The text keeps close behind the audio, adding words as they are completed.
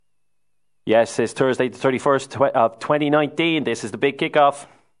Yes, it's Thursday the 31st of 2019. This is the big kickoff.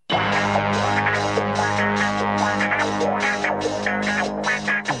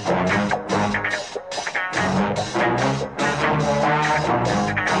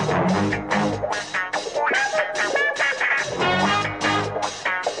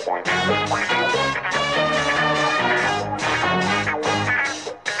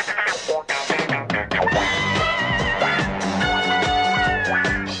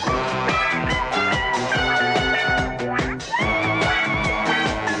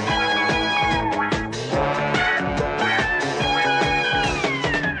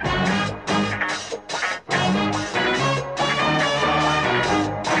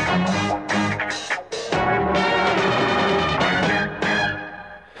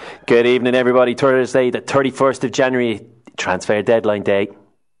 Good evening, everybody. Thursday, the 31st of January, transfer deadline day.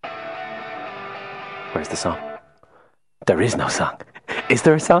 Where's the song? There is no song. Is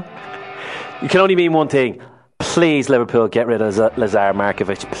there a song? You can only mean one thing. Please, Liverpool, get rid of Lazar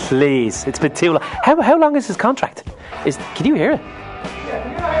Markovic. Please. It's been too long. How long is his contract? Can you hear it?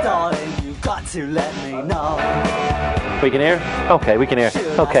 Darling, you've got to let me know. We can hear? Okay, we can hear.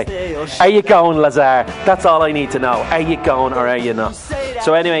 Okay. Are you going, Lazar? That's all I need to know. Are you going or are you not?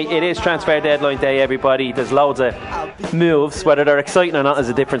 So anyway, it is transfer deadline day, everybody. There's loads of moves. Whether they're exciting or not is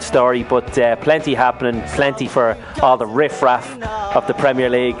a different story, but plenty happening, plenty for all the riff-raff of the Premier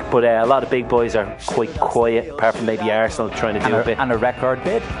League. But a lot of big boys are quite quiet, apart from maybe Arsenal trying to do a bit. And a record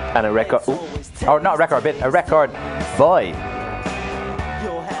bid. And a record... Or not a record bid, a record buy.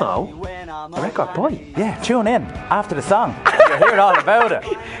 Oh, a record buy? Yeah, tune in after the song. You'll hear all about it.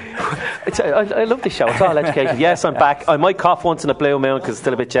 I love this show. It's all education. Yes, I'm back. I might cough once in a blue moon because it's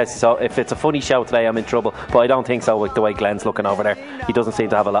still a bit chesty. So if it's a funny show today, I'm in trouble. But I don't think so with the way Glenn's looking over there. He doesn't seem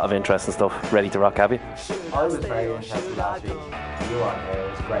to have a lot of interest and stuff. Ready to rock, have you? I was very interested last week. You were on there.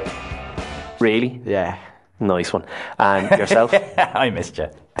 It was great. Really? Yeah. Nice one. And yourself? I missed you.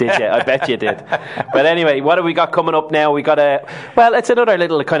 Did you? I bet you did. But anyway, what have we got coming up now? We got it's another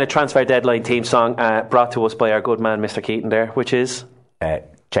little kind of transfer deadline theme song brought to us by our good man, Mr. Keaton there, which is...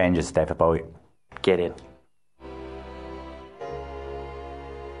 Changes, David Bowie. Get in.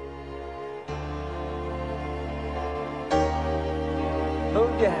 Oh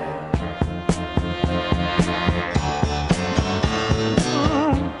yeah.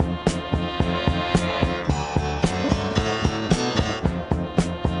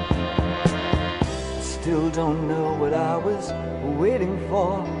 Still don't know what I was waiting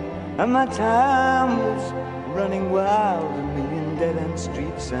for, and my time was running wild, a million dead-end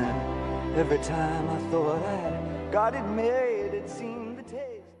streets, and every time I thought I got it made, it seemed the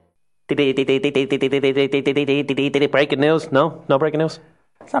taste. Breaking news? No breaking news.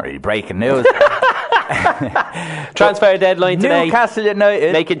 It's not really breaking news. Transfer deadline today. Newcastle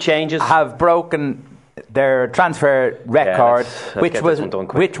United making changes have broken their transfer record, which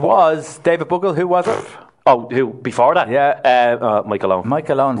was David Bogle. Who was it? Oh, who before that? Yeah, Michael Owen.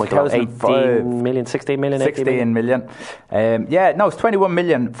 Michael Owen, 18 million, 16 million, 16 million. It's 21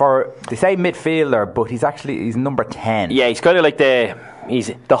 million for the same midfielder, but he's number 10. Yeah, he's kind of like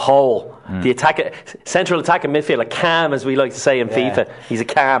he's the whole, the central attacking midfielder, cam as we like to say in FIFA. He's a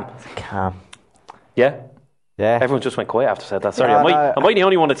cam. Cam. Yeah. Yeah. Everyone just went quiet after I said that. Sorry, am I the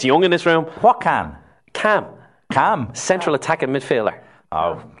only one that's young in this room? What cam? Cam. Central attacking midfielder.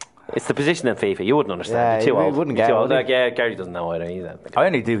 Oh. It's the position in FIFA. You wouldn't understand. You're too old. Wouldn't get it. Like, Gary doesn't know either. Either. I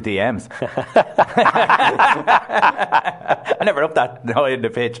only do DMs. I never up that high in the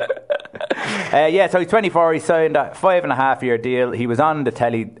pitch. So he's 24. He signed a 5.5-year deal. He was on the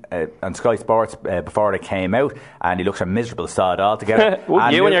telly on Sky Sports before it came out, and he looks a miserable sod altogether.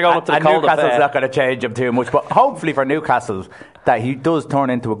 When you're going up to the cold Newcastle's not going to change him too much, but hopefully for Newcastle that he does turn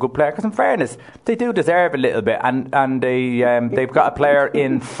into a good player, because in fairness they do deserve a little bit, and they've got a player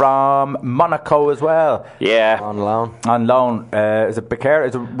in from Monaco as well. Yeah, on loan. Is it Becerra?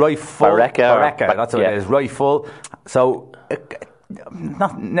 Is it Royful? Barreca. That's what it is. Royful. So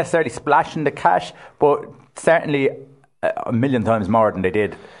not necessarily splashing the cash, but certainly a million times more than they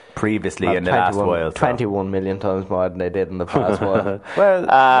did previously in the last while. 21 million times more than they did in the past while.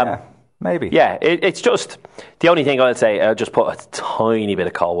 Well, maybe. Yeah, it's just the only thing I'll say. I'll just put a tiny bit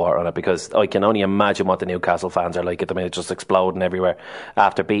of cold water on it, because I can only imagine what the Newcastle fans are like at the minute, just exploding everywhere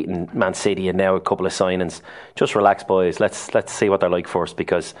after beating Man City and now a couple of signings. Just relax, boys. Let's see what they're like first,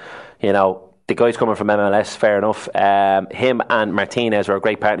 because the guy's coming from MLS, fair enough. Him and Martinez were a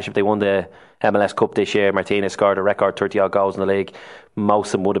great partnership. They won the MLS Cup this year. Martinez scored a record 30-odd goals in the league. Most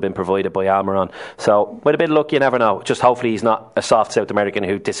of them would have been provided by Almiron. So, with a bit of luck, you never know. Just hopefully he's not a soft South American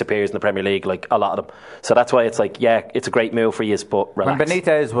who disappears in the Premier League like a lot of them. So that's why it's like, yeah, it's a great move for you, but relax. When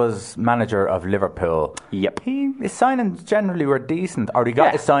Benitez was manager of Liverpool, Yep. his signings generally were decent, or he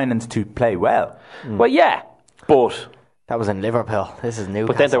got his signings to play well. Well, yeah, but... That was in Liverpool. This is Newcastle.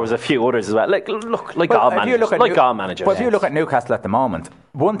 But then there was a few others as well. Like all managers. All managers. But if you look at Newcastle at the moment,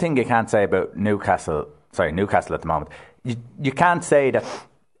 one thing you can't say about Newcastle at the moment, you can't say that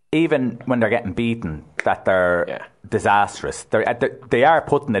even when they're getting beaten, that they're disastrous. They are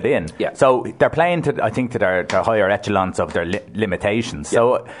putting it in. Yeah. So they're playing to their higher echelons of their limitations. Yeah.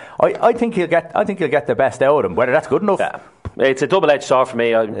 So I think you'll get the best out of them. Whether that's good enough. Yeah. It's a double-edged sword for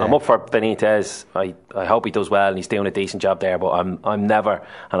me. I'm up for Benitez. I hope he does well and he's doing a decent job there. But I'm never,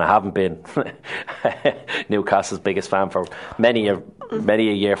 and I haven't been, Newcastle's biggest fan for many a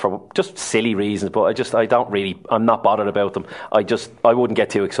year for just silly reasons. But I'm not bothered about them. I wouldn't get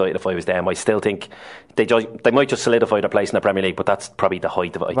too excited if I was them. I still think they might just solidify their place in the Premier League. But that's probably the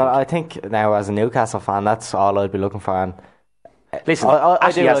height of it. I think now as a Newcastle fan, that's all I'd be looking for. And listen,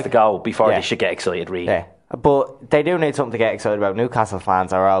 Ashley has to go before they should get excited. Really. Yeah. But they do need something to get excited about. Newcastle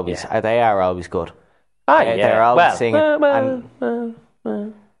fans are always they are always good. They're always singing.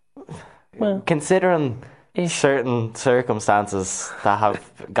 Considering certain circumstances that have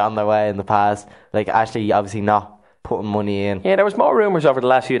gone their way in the past, like Ashley obviously not putting money in. Yeah, there was more rumours over the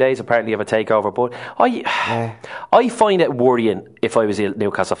last few days apparently of a takeover, but I find it worrying if I was a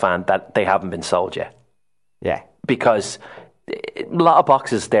Newcastle fan that they haven't been sold yet. Yeah. Because a lot of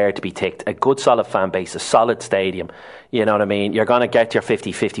boxes there to be ticked. A good solid fan base, a solid stadium. You know what I mean? You're going to get your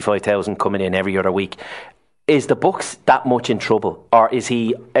 50, 55,000 coming in every other week. Is the Bucks that much in trouble, or are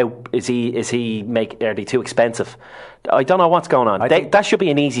they too expensive? I don't know what's going on. That should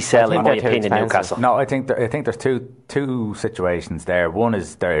be an easy sell in my opinion. Newcastle. No, I think there's two situations there. One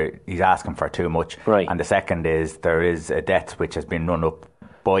is he's asking for too much, right? And the second is there is a debt which has been run up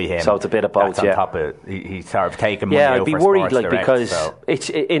by him. So it's a bit of both. That's on top of he's sort of taken money out. I'd be worried because it's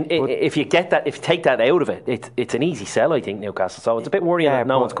if you take that out of it, it's an easy sell. I think Newcastle. So it's a bit worrying that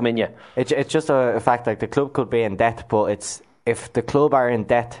no one's come in yet. It's just a fact like the club could be in debt, but if the club are in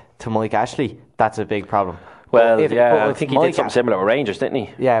debt to Mike Ashley, that's a big problem. Well, I think he did something similar with Rangers, didn't he?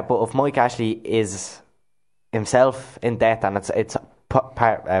 Yeah, but if Mike Ashley is himself in debt and it's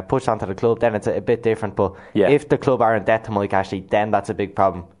pushed onto the club, then it's a bit different. But if the club are in debt to Mike Ashley, then that's a big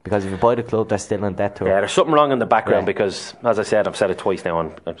problem, because if you buy the club, they're still in debt to him. Yeah, there's something wrong in the background because, as I said, I've said it twice now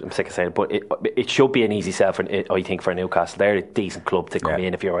and I'm sick of saying it, but it should be an easy sell I think for Newcastle. They're a decent club to come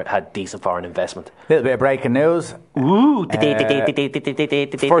in if you had decent foreign investment. A little bit of breaking news. Ooh.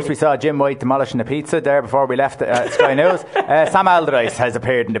 First we saw Jim White demolishing the pizza there before we left Sky News. Sam Allardyce has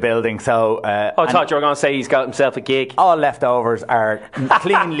appeared in the building, so I thought you were going to say he's got himself a gig. All leftovers are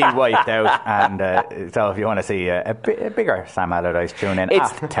cleanly wiped out, and so if you want to see a bigger Sam Allardyce, tune in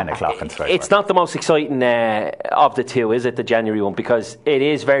at 10 o'clock on Sky. It's not the most exciting of the two, is it, the January one, because it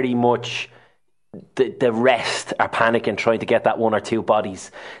is very much the rest are panicking trying to get that one or two bodies.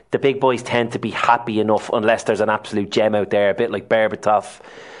 The big boys tend to be happy enough unless there's an absolute gem out there, a bit like Berbatov,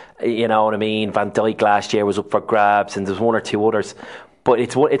 you know what I mean. Van Dijk last year was up for grabs, and there's one or two others. But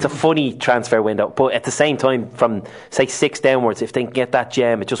it's a funny transfer window. But at the same time, from say 6 downwards, if they can get that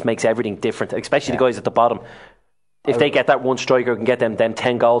gem, it just makes everything different, especially the guys at the bottom. If they get that one striker who can get them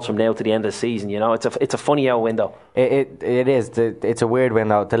 10 goals from now to the end of the season, you know, it's a funny old window. It is. It's a weird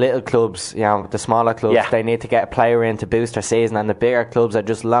window. The little clubs, you know, the smaller clubs, they need to get a player in to boost their season, and the bigger clubs are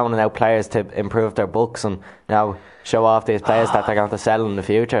just loaning out players to improve their books and, you know, show off these players that they're going to sell in the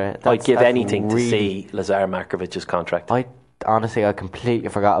future. I'd give anything to see Lazar Markovic's contract. Honestly, I completely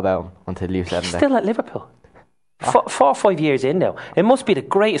forgot about him until you said he's still at Liverpool. 4 or 5 years in now. It must be the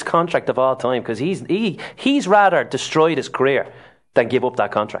greatest contract of all time, because he's rather destroyed his career than give up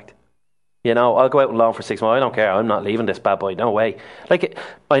that contract. You know, I'll go out and loan for 6 months. I don't care. I'm not leaving this bad boy. No way. Like,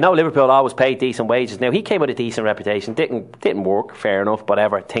 I know Liverpool always paid decent wages. Now, he came with a decent reputation. Didn't work. Fair enough.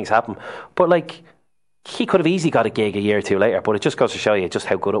 Whatever. Things happen. But like, he could have easily got a gig a year or two later, but it just goes to show you just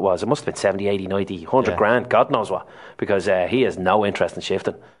how good it was. It must have been 70, 80, 90, 100 grand, God knows what, because he has no interest in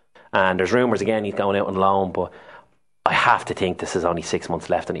shifting. And there's rumours again he's going out on loan, but I have to think this is only 6 months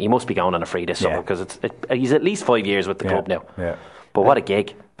left, and he must be going on a free this summer, because he's at least 5 years with the club now. Yeah. But what a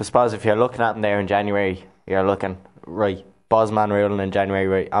gig. I suppose if you're looking at him there in January, you're looking, right, Bosman ruling in January,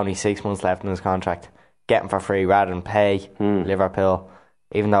 right, only 6 months left in his contract. Get him for free rather than pay Liverpool.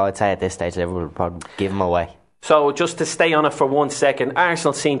 Even though I'd say at this stage Liverpool would probably give him away. So just to stay on it for 1 second,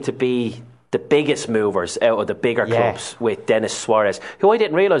 Arsenal seem to be the biggest movers out of the bigger clubs with Denis Suarez, who I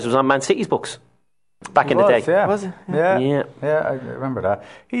didn't realise was on Man City's books back in the day. Yeah. Was it? Yeah, I remember that.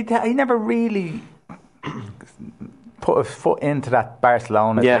 He never really put a foot into that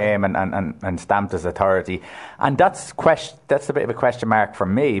Barcelona game and stamped his authority. And that's a bit of a question mark for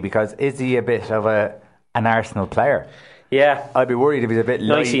me, because is he a bit of an Arsenal player? Yeah. I'd be worried if he's a bit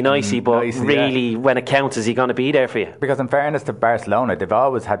nicey, but really, when it counts, is he going to be there for you? Because in fairness to Barcelona, they've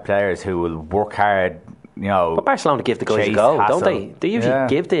always had players who will work hard, But Barcelona give the guys a go, don't they? They usually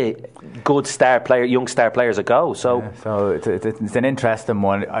give the good young star players a go. So it's an interesting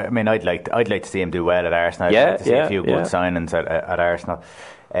one. I mean, I'd like to see him do well at Arsenal. I'd like to see a few good signings at Arsenal.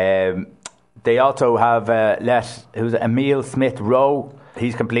 They also have who's Emile Smith-Rowe.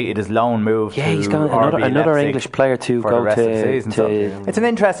 He's completed his loan move. Yeah, he's got another English player to go the rest of the season. So it's an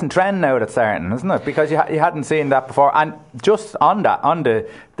interesting trend now that's starting, isn't it? Because you hadn't seen that before. And just on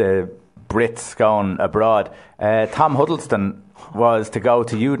the Brits going abroad, Tom Huddleston was to go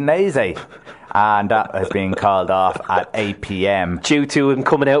to Udinese, and that has been called off at 8 p.m. due to him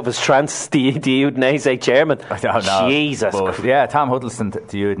coming out of his trance, the Udinese chairman. I don't know. Jesus. But, yeah, Tom Huddleston to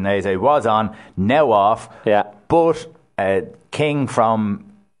Udinese was on, now off. Yeah. But King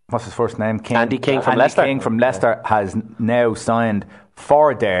from, what's his first name? Andy King from Leicester. King from Leicester has now signed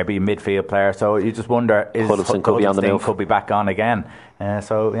for Derby, midfield player. So you just wonder, is Huddleston could be on the move, could be back on again.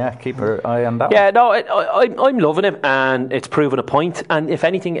 So yeah, keep your eye on that. Yeah, no, I'm loving him, and it's proven a point. And if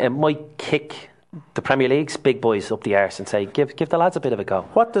anything, it might kick the Premier League's big boys up the arse and say, give the lads a bit of a go.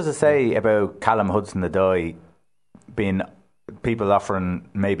 What does it say about Callum Hudson-Odoi being people offering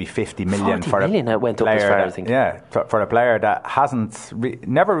maybe 50 million for a player? Went up as far, I think. Yeah, for a player that hasn't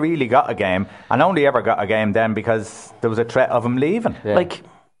never really got a game, and only ever got a game then because there was a threat of him leaving. Yeah. Like,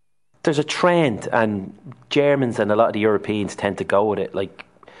 there's a trend, and Germans and a lot of the Europeans tend to go with it. Like,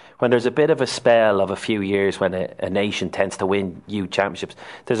 when there's a bit of a spell of a few years when a nation tends to win youth championships,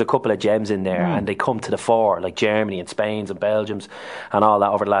 there's a couple of gems in there, and they come to the fore, like Germany and Spain's and Belgium's and all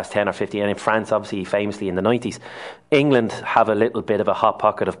that over the last 10 or 15, and in France obviously famously in the 90s. England have a little bit of a hot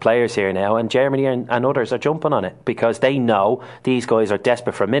pocket of players here now, and Germany and others are jumping on it because they know these guys are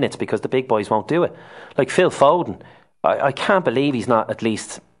desperate for minutes because the big boys won't do it. Like Phil Foden, I can't believe he's not at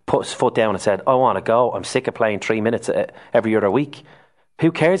least put his foot down and said, I want to go, I'm sick of playing 3 minutes every other week.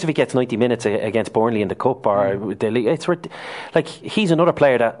 Who cares if he gets 90 minutes against Burnley in the Cup or the league? It's like, he's another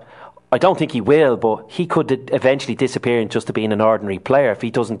player that I don't think he will, but he could eventually disappear into just being an ordinary player if he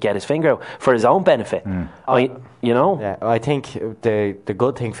doesn't get his finger out for his own benefit. Yeah, I think the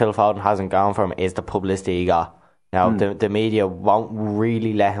good thing Phil Foden hasn't gone for him is the publicity he got. Now the media won't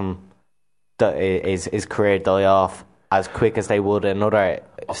really let him his career die off as quick as they would another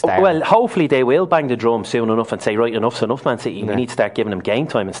star. Well, hopefully they will bang the drum soon enough and say, right, enough's enough, Man City. We need to start giving him game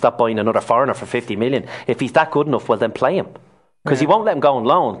time and stop buying another foreigner for 50 million. If he's that good enough, well, then play him. Because he won't let him go on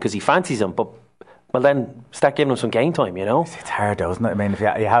loan because he fancies him. But, well, then start giving him some game time, It's hard, though, isn't it? I mean, if you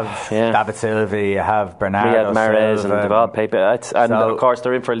have David Silva, you have Bernardo Mahrez and Deval Pepe, and of course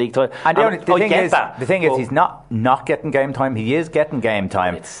they're in for a league title. And the thing is, he's not getting game time. He is getting game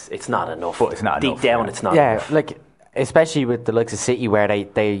time. It's not enough. But it's not deep enough. Deep down, it's not enough. Yeah, like, especially with the likes of City where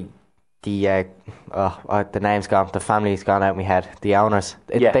the name's gone, the family's gone out of my head, the owners,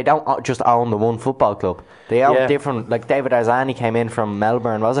 they don't just own the one football club, they own different. Like David Arzani came in from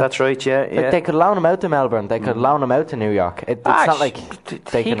Melbourne, was it? That's right. Like, they could loan him out to Melbourne, they could loan him out to New York. It's not like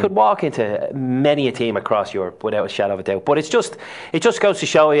he could walk into many a team across Europe without a shadow of a doubt. But it just goes to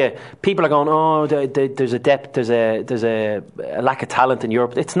show you, people are going, there's a depth, there's a lack of talent in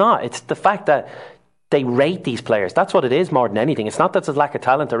Europe. It's not. It's the fact that they rate these players. That's what it is more than anything. It's not that there's a lack of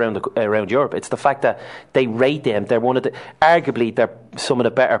talent around Europe. It's the fact that they rate them. They're arguably they're some of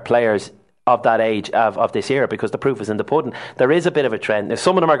the better players of that age of this era, because the proof is in the pudding. There is a bit of a trend.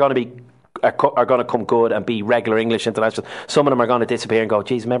 Some of them are going to come good and be regular English internationals. Some of them are going to disappear and go,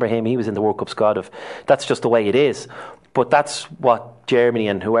 geez, remember him? He was in the World Cup squad. That's just the way it is. But that's what Germany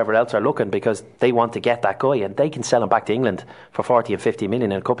and whoever else are looking, because they want to get that guy and they can sell him back to England for 40 and 50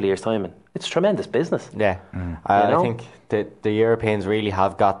 million in a couple of years' time. And it's tremendous business. Yeah. I think the Europeans really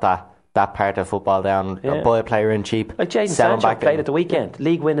have got that part of football down. Buy a player in cheap. Like Jadon Sancho played at the weekend.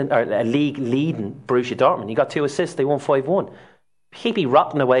 League leading Borussia Dortmund. He got 2 assists. They won 5-1. He'd be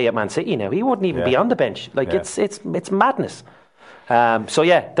rotting away at Man City now. He wouldn't even be on the bench. It's madness. So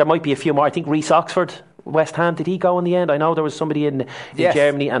there might be a few more. I think Reece Oxford, West Ham, did he go in the end? I know there was somebody in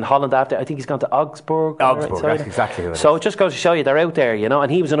Germany and Holland after. I think he's gone to Augsburg. That's exactly who it is. So it just goes to show you they're out there,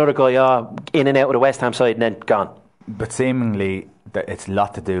 and he was another guy in and out of the West Ham side and then gone. But seemingly it's a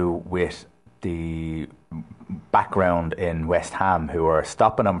lot to do with background in West Ham who are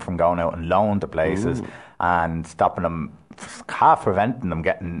stopping him from going out and loan to places and stopping him, half preventing them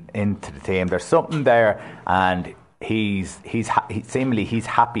getting into the team. There's something there, and he's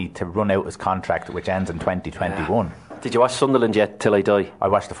happy to run out his contract, which ends in 2021. Yeah. Did you watch Sunderland yet, Till I Die? I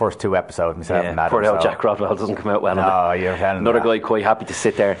watched the first 2 episodes myself. Yeah, poor old Jack Rodwell doesn't come out well. No, you're telling another me guy quite happy to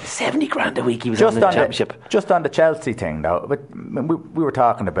sit there. 70 grand a week he was just on the Championship. Just on the Chelsea thing, though, but we were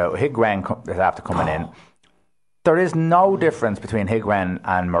talking about Higuain is after coming in. There is no difference between Higuain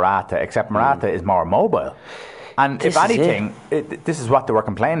and Morata, except Morata is more mobile. And if anything, this is what they were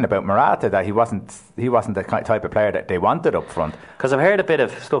complaining about Morata, that he wasn't the type of player that they wanted up front. Because I've heard a bit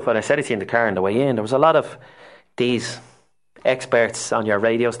of stuff, and I said it to you in the car on the way in. There was a lot of these experts on your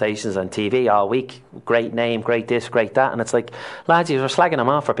radio stations and TV all week. Great name, great this, great that. And it's like, lads, you were slagging him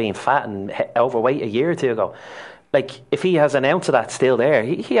off for being fat and overweight a year or two ago. Like, if he has an ounce of that still there,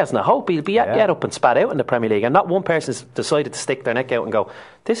 he has no hope. He'll be get up and spat out in the Premier League. And not one person's decided to stick their neck out and go,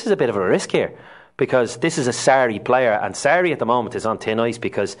 this is a bit of a risk here. Because this is a Sarri player, and Sarri at the moment is on thin ice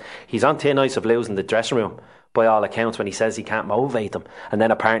because he's on thin ice of losing the dressing room by all accounts when he says he can't motivate them. And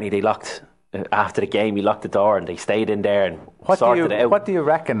then apparently they locked, after the game, he locked the door and they stayed in there and sorted it out. What do you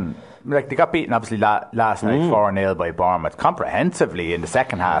reckon? Like, they got beaten obviously last night 4-0 by Bournemouth, comprehensively in the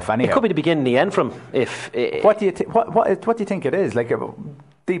second half. Anyhow, it could be the beginning, the end from. What do you think it is? Like,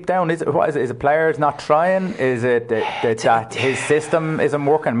 deep down, is it players not trying? Is it that his system isn't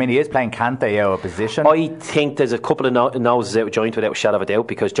working? I mean, he is playing Kante out of position. I think there's a couple of noses out of joint without a shadow of a doubt,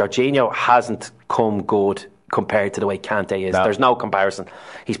 because Jorginho hasn't come good compared to the way Kante is. No. There's no comparison.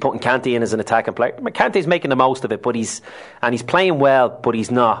 He's putting Kante in as an attacking player. I mean, Kante's making the most of it, but he's playing well, but he's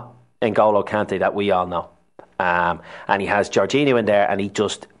not N'Golo Kante that we all know. And he has Jorginho in there, and he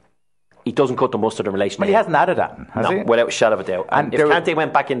doesn't cut the mustard in relation. But he hasn't added that, has he? Without a shadow of a doubt. And if Kante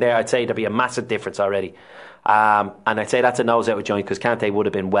went back in there, I'd say there'd be a massive difference already. And I'd say that's a nose out of joint, because Kante would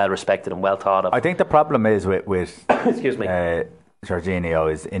have been well respected and well thought of. I think the problem is with excuse me,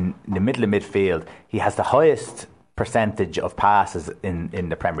 Jorginho is in the middle of midfield. He has the highest percentage of passes in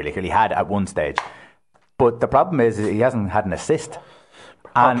the Premier League. He had at one stage, but the problem is he hasn't had an assist.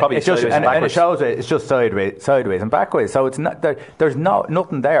 And it shows it's just sideways and backwards. So it's not there's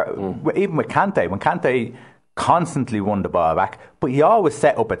nothing there. Even with Kante, when Kante constantly won the ball back, but he always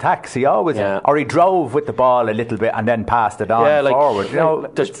set up attacks. He always or he drove with the ball a little bit and then passed it on forward. You know,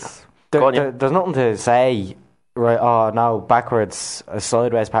 there's nothing to say. Right, no, backwards,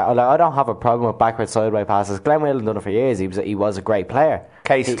 sideways pass. I don't have a problem with backwards, sideways passes. Glenn Whelan done it for years. He was a great player.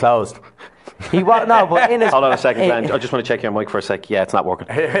 Case closed. He was but in his. Hold on a second, Glenn. I just want to check your mic for a sec. Yeah, it's not working.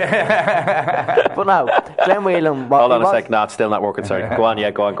 But no, Glenn Whelan. Hold on a sec. No, it's still not working. Sorry. Go on.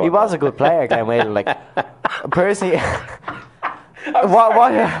 Yeah, go on. He was a good player, Glenn Whelan. Like, personally.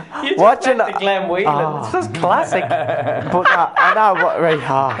 Watching the Glenn Whelan, it's just classic. But I know what. Right,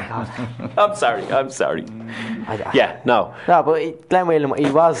 God. I'm sorry. But Glenn Whelan,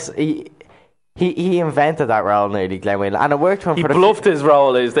 he invented that role nearly, Glenn Whelan, and it worked for him. He bluffed his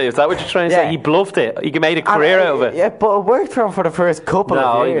role. Is that what you're trying to say? He bluffed it. He made a career out of it. Yeah, but it worked for him for the first couple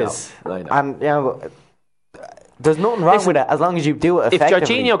of years. I know. And there's nothing wrong with it as long as you do it effectively. If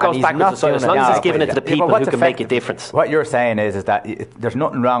Jorginho goes backwards, as long as he's giving it to the people who can make a difference. What you're saying is that there's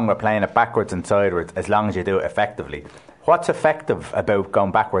nothing wrong with playing it backwards and sideways as long as you do it effectively. What's effective about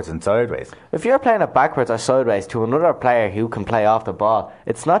going backwards and sideways? If you're playing it backwards or sideways to another player who can play off the ball,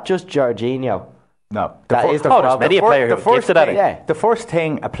 it's not just Jorginho. No, that is the problem. Many a player who gifted at it. Yeah. The first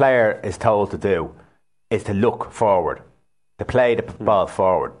thing a player is told to do is to look forward, to play the ball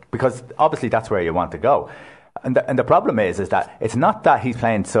forward, because obviously that's where you want to go. And the problem is that it's not that he's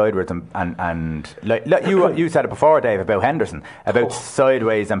playing sideways and like you said it before, Dave, about Henderson, about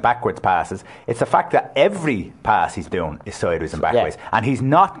sideways and backwards passes. It's the fact that every pass he's doing is sideways and backwards, and he's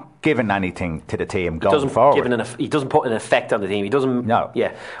not giving anything to the team going forward. He doesn't put an effect on the team. He doesn't. No.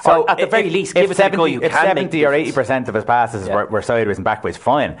 Yeah. So at the very least, give it to the guy who can 70 or 80% of his passes were sideways and backwards,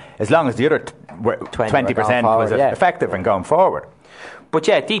 fine, as long as the other 20% was effective and going forward. But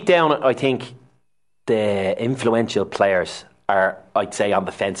deep down, I think the influential players are, I'd say, on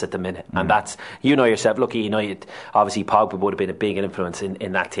the fence at the minute, and that's, yourself, look at United, obviously Pogba would have been a big influence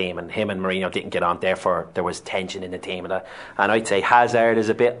in that team, and him and Mourinho didn't get on, therefore there was tension in the team, and I'd say Hazard is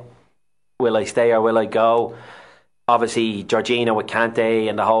a bit, will I stay or will I go? Obviously Jorginho with Kante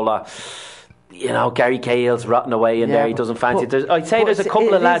and the whole lot. Gary Cahill's rotting away in there. He doesn't fancy it. I'd say there's a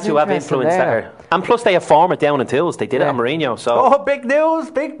couple of lads who have influence there, and plus they have form it down in tools. They did it on Mourinho. So big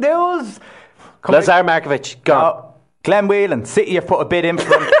news. Lazar Markovic, go on. Glenn Whelan, City have put a bid in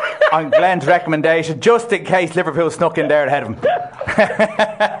for him on Glenn's recommendation, just in case Liverpool snuck in there ahead of him.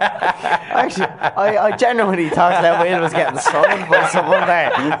 Actually, I genuinely thought Glenn Whelan was getting summoned by someone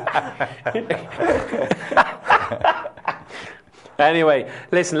there. Anyway,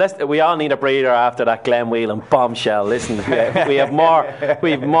 listen. We all need a breather after that Glenn Whelan bombshell. Listen, we have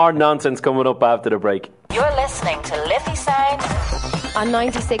more nonsense coming up after the break. You're listening to Liffey Sound on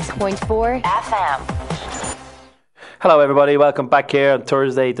 96.4 FM. Hello, everybody. Welcome back here on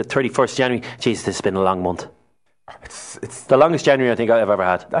Thursday, the 31st January. Jeez, this has been a long month. It's the longest January I think I've ever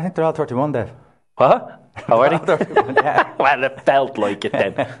had. I think they're all 31, Dave. What? Oh, are they? Yeah. Well, it felt like it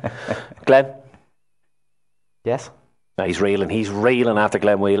then. Glenn? Yes. No, he's reeling after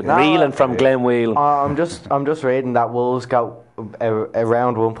Glenn Whelan. Reeling from Glenn Whelan. I'm just reading that Wolves got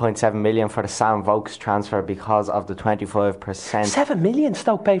around 1.7 million for the Sam Vokes transfer because of the 25%. 7 million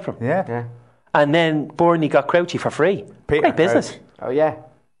Stoke paid for him. Yeah. And then Burnley got Crouchy for free. Great business. Oh yeah.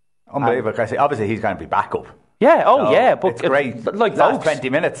 Unbelievable. Obviously, he's going to be back up. Yeah. Oh So yeah. But it's great. Like Last Vokes. 20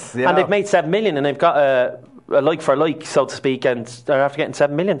 minutes. And they've made 7 million, and they've got a like for like, so to speak, and they're after getting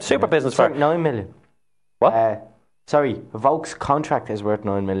 7 million. Super business for 9 million. What? Sorry, Vokes' contract is worth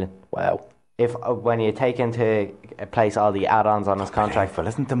 9 million. Wow. If when you take into place all the add-ons on his contract. Well,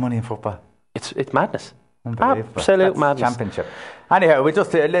 isn't the money in football? It's madness. Unbelievable. Absolute That's madness. Championship. Anyhow, we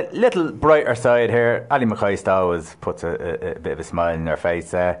just a little brighter side here. Ali McCoist always puts a bit of a smile in their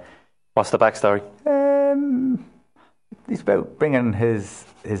face. What's the backstory? He's about bringing his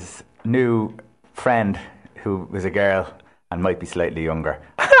new friend, who was a girl and might be slightly younger,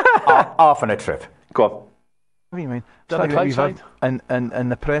 off on a trip. Go on. What do you mean? Is that a Clydeside?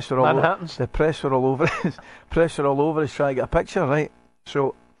 And the press were all Manhattans? the press were all over us. Press were all over us trying to get a picture, right?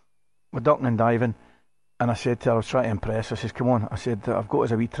 So we're ducking and diving, and I said to her, I was trying to impress her. I says, "Come on," I said, "I've got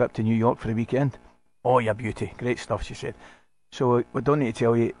us a wee trip to New York for the weekend." "Oh, you beauty, great stuff," she said. So we don't need to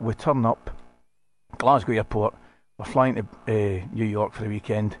tell you. We turn up Glasgow Airport. We're flying to New York for the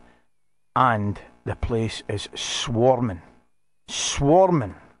weekend, and the place is swarming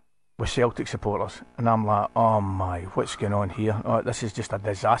with Celtic supporters, and I'm like, oh my, what's going on here? Oh, this is just a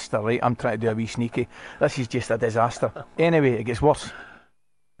disaster, right? I'm trying to do a wee sneaky. This is just a disaster. Anyway, it gets worse.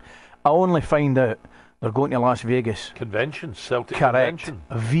 I only find out they're going to Las Vegas. Convention, Celtic Correct. convention.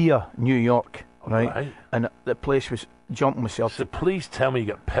 Via New York, right? Right. And the place was jumping with Celtic. So please tell me you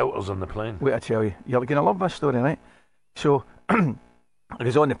got pelters on the plane. Wait, I tell you, you're going to love this story, right? So I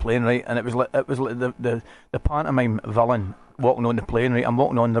was on the plane, right, and it was like the pantomime villain walking on the plane, right? I'm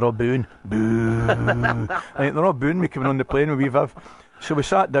walking on, they're all booing, boo. Right, they're all booing me coming on the plane with wee Viv. So we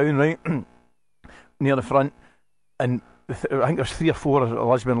sat down, right, near the front, and I think there's 3 or 4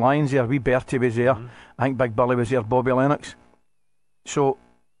 Lisbon Lions there. Wee Bertie was there. I think Big Billy was there. Bobby Lennox. So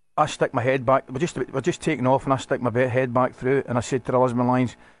I stick my head back. We're just taking off, and I stick my head back through, and I said to the Lisbon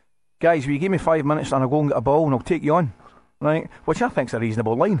Lions, "Guys, will you give me 5 minutes and I'll go and get a ball and I'll take you on?" Right, which I think's a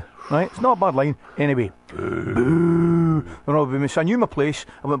reasonable line. Right, it's not a bad line. Anyway, boo. So I knew my place.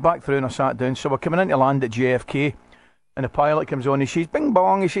 I went back through and I sat down. So we're coming into land at JFK, and the pilot comes on. He says, "Bing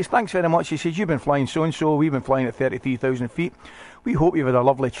bong." He says, "Thanks very much." He says, "You've been flying so and so. We've been flying at 33,000 feet. We hope you've had a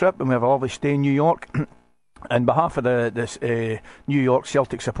lovely trip and we have a lovely stay in New York. On behalf of this New York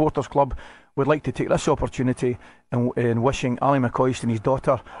Celtic Supporters Club, we'd like to take this opportunity in wishing Ali McCoist and his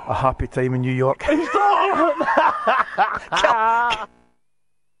daughter a happy time in New York." His daughter!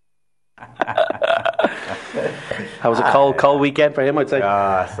 That was a cold weekend for him, I'd say.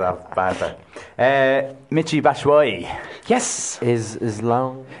 So banter. Michy Batshuayi Is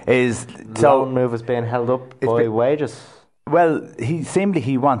loan loan move is being held up by wages? Well,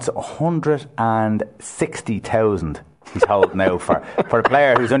 he wants 160,000. He's holding now for a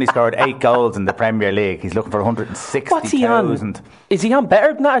player who's only scored 8 goals in the Premier League. He's looking for 160,000. What's he on? Is he on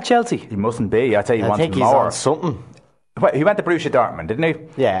better than that at Chelsea? He mustn't be. I tell you, he I wants think he's more. on something. Well, he went to Borussia Dortmund, didn't he?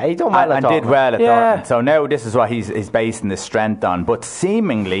 Yeah, he done well and at did Dortmund. well at Yeah. Dortmund. So now this is what he's basing his strength on. But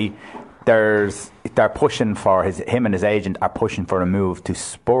seemingly, they're pushing for him and his agent are pushing for a move to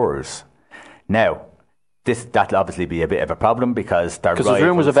Spurs. Now, that'll obviously be a bit of a problem because there's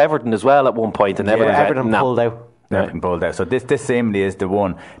rumours of Everton as well at one point, and Everton pulled out. Everton pulled out. So this seemingly is the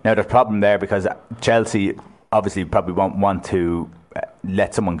one. Now there's a problem there because Chelsea obviously probably won't want to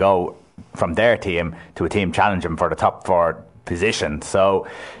let someone go from their team to a team challenge them for the top 4 position. So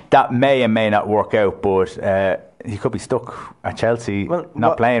that may and may not work out, but he could be stuck at Chelsea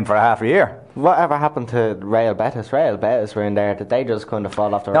not playing for a half a year. Whatever happened to Real Betis? Real Betis were in there. Did they just kind of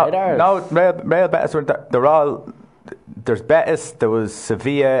fall off the radar? No, Real Betis were there. They're all. There's Betis. There was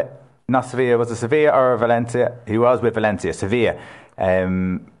Sevilla. Not Sevilla. Was it Sevilla or Valencia? He was with Valencia. Sevilla.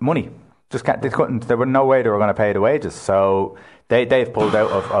 Money. Just can't. They couldn't. There were no way they were going to pay the wages. So they've pulled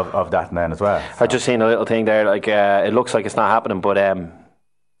out of that then as well. So. I've just seen a little thing there. Like it looks like it's not happening, but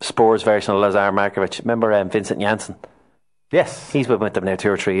Spurs version of Lazar Markovic. Remember Vincent Janssen? Yes. He's been with them now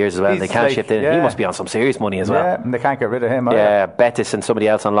 2 or 3 years as well. And they He's can't like- shift in. yeah. He must be on some serious money as well. Yeah, and they can't get rid of him either. Yeah, Betis and somebody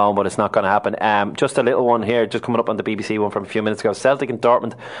else on loan, but it's not going to happen. Just a little one here, just coming up on the BBC one from a few minutes ago. Celtic and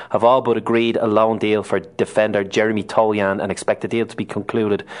Dortmund have all but agreed a loan deal for defender Jeremy Toljan and expect the deal to be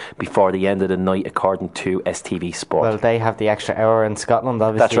concluded before the end of the night, according to STV Sport. Well, they have the extra hour in Scotland,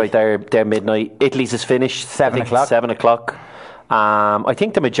 obviously. That's right, they're midnight. Italy's is finished. 7 o'clock. 7 o'clock. I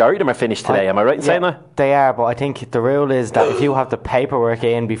think the majority of them are finished today. Am I right in saying that? They are, but I think the rule is that if you have the paperwork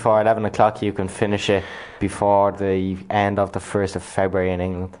in before 11 o'clock, you can finish it before the end of the 1st of February in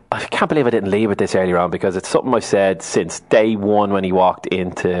England. I can't believe I didn't leave with this earlier on, because it's something I've said since day one when he walked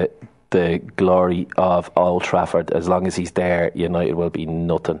into the glory of Old Trafford. As long as he's there, United will be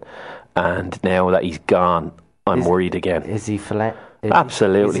nothing. And now that he's gone, I'm worried again. Is he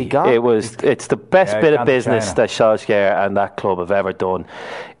Absolutely. Is he gone? It's the best bit of gone to business China. that Solskjaer and that club have ever done.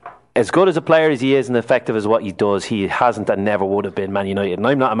 As good as a player as he is and effective as what he does, he hasn't and never would have been Man United. And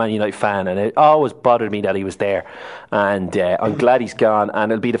I'm not a Man United fan, and it always bothered me that he was there. And I'm glad he's gone,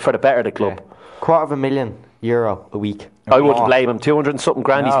 and it'll be for the better of the club. €250,000 a week. I wouldn't blame him. 200 and something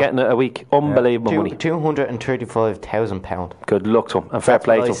grand he's getting a week. Unbelievable money. £235,000. Good luck to him, and fair That's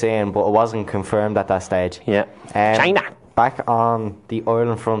play what to I'm him. saying, but it wasn't confirmed at that stage. Yeah. China. Back on the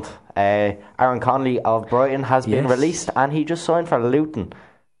Ireland front, Aaron Connolly of Brighton has been released, and he just signed for Luton.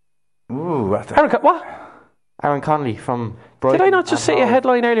 Ooh, what? What? Aaron Connolly from Brighton. Did I not just see a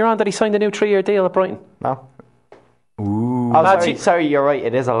headline earlier on that he signed a new 3-year deal at Brighton? No. Ooh. Oh, sorry, you're right.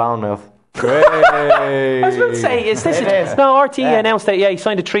 It is a loan move. I was going to say, is this... It is. No, RTE announced that, he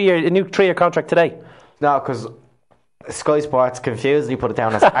signed a new 3-year contract today. No, because Sky Sports confusedly put it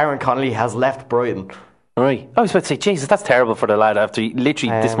down as Aaron Connolly has left Brighton. Right. I was about to say, Jesus, that's terrible for the lad after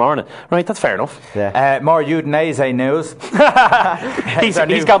literally this morning. Right, that's fair enough. Yeah. More Udinese news.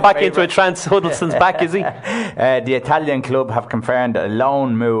 He's gone back into a trance. Huddleston's back, is he? The Italian club have confirmed a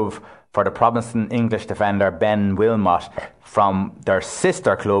loan move for the promising English defender Ben Wilmot from their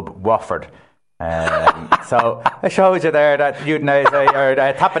sister club Watford. So I showed you there that Udinese are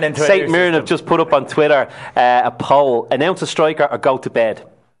tapping into St. Mirren have just put up on Twitter a poll: announce a striker or go to bed.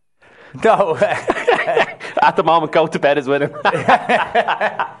 No. At the moment, go to bed is winning.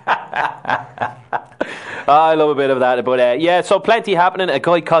 I love a bit of that. But so plenty happening. A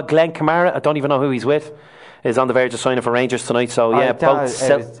guy called Glenn Kamara, I don't even know who he's with, is on the verge of signing for Rangers tonight. So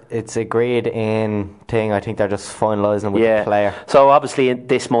it's agreed in thing. I think they're just finalising with the player. So obviously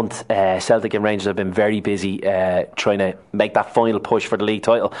this month Celtic and Rangers have been very busy trying to make that final push for the league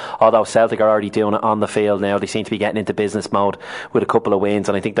title, although Celtic are already doing it on the field now. They seem to be getting into business mode with a couple of wins,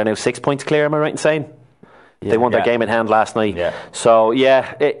 and I think they're now 6 points clear. Am I right in saying? They won their game in hand last night. So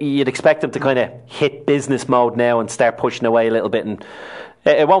you'd expect them to kind of hit business mode now and start pushing away a little bit, and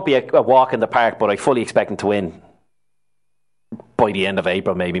it won't be a walk in the park, but I fully expect them to win by the end of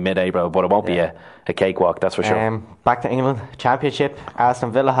April, maybe mid-April, but it won't be a cakewalk, that's for sure. Back to England, Championship.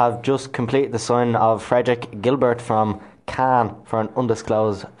 Aston Villa have just completed the signing of Frederick Gilbert from Cannes for an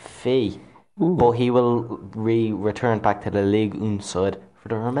undisclosed fee. But he will return back to the League One side for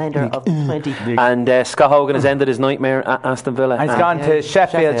the remainder of 20. And Scott Hogan has ended his nightmare at Aston Villa. And he's gone to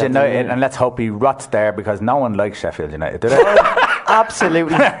Sheffield United, and let's hope he rots there, because no one likes Sheffield United, do they?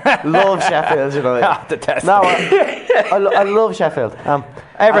 Absolutely love Sheffield United. I detest No, them. I love Sheffield.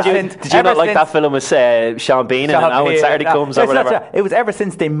 Did you not like that film with Sean Bean and When Saturday Comes or whatever? It was ever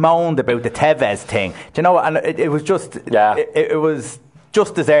since they moaned about the Tevez thing. Do you know what? And it was just... It was...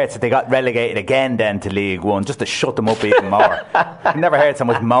 just deserts that they got relegated again then to League One, just to shut them up even more. I've never heard so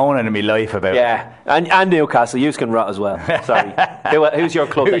much moaning in my life about it. Yeah, and Newcastle, you can rot as well. Sorry. Who's your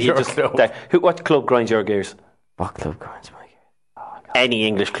club that you just... What club grinds your gears? What club grinds my gears? Any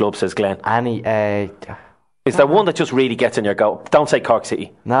English club, says Glenn. Any... Is there one that just really gets in your goat? Don't say Cork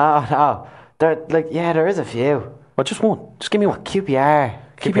City. No. There is a few. Well, just one. Just give me one. QPR.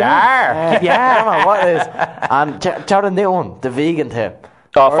 QPR. Come on, what is? And Jordan Newton, the vegan tip.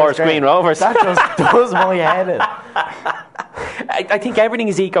 Forest Green Rovers. That just does my head in. I think everything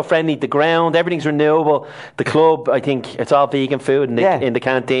is eco-friendly. The ground, everything's renewable. The club, I think it's all vegan food in the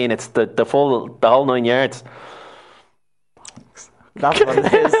canteen. It's the whole 9 yards. That's what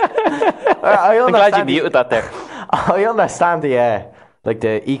it is. I'm glad you muted that there. I understand the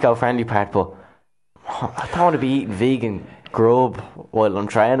eco-friendly part, but I don't want to be eating vegan grub while I'm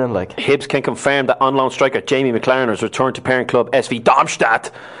training. Hibs can confirm that on-loan striker Jamie McLaren has returned to parent club SV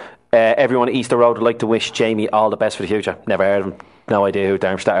Darmstadt. Everyone at Easter Road would like to wish Jamie all the best for the future. Never heard of him. No idea who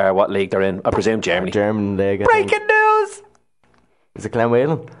Darmstadt are, what league they're in. I presume Germany. German league. Breaking news! Is it Glen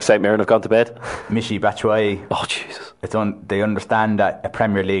Whelan? St. Mirren have gone to bed. Michi Batshuayi. Oh, Jesus. they understand that a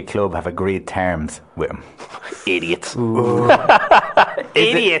Premier League club have agreed terms with him. Idiots.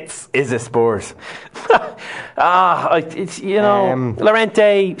 Idiots. Is it Spurs? It's,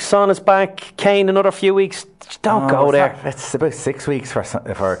 Llorente, Son is back, Kane another few weeks. Just don't go there. It's about 6 weeks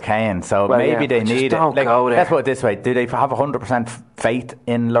for Kane, so Well, maybe they just need don't it. go there. Let's put it this way: do they have 100% faith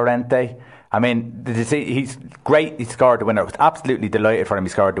in Llorente? I mean, did you see? He's great. He scored the winner. I was absolutely delighted for him. He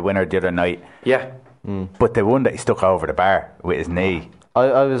scored the winner the other night. Yeah. But the one that he stuck over the bar with his knee. I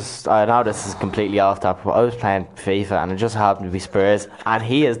know this is completely off topic, but I was playing FIFA and it just happened to be Spurs, and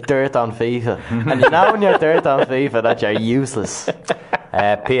he is dirt on FIFA. And you know when you're dirt on FIFA that you're useless.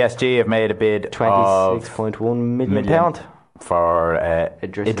 PSG have made a bid £26.1 million for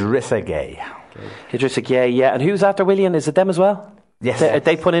Idrissa Gueye. Idrissa Gueye, yeah. And who's after Willian? Is it them as well? Yes.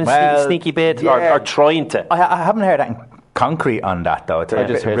 They put in a sneaky bid, or trying to. I haven't heard that concrete on that though. It's I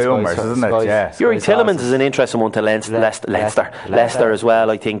just heard rumours, Sky- isn't it? Sky- Yeah. Yuri Tillemans is an interesting one to Leicester as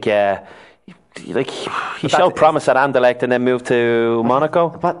well. I think he showed promise at Anderlecht and then moved to Monaco.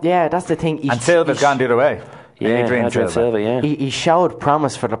 But yeah, that's the thing. And Silva's gone the other way. Yeah, Adrian Silva, yeah. He showed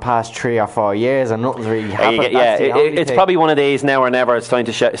promise for the past 3 or 4 years, and nothing's really happened. It's probably one of these now or never. It's time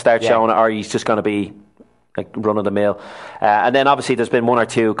to start showing it, or he's just going to be like run of the mill. And then obviously there's been 1 or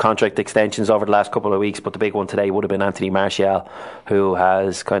 2 contract extensions over the last couple of weeks, but the big one today would have been Anthony Martial, who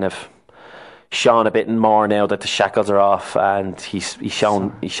has kind of shone a bit more now that the shackles are off, and he's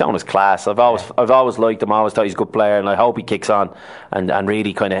shown his class. I've always liked him. I always thought he's a good player, and I hope he kicks on and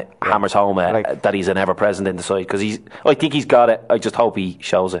really kind of hammers home that he's an ever present in the side, because I think he's got it. I just hope he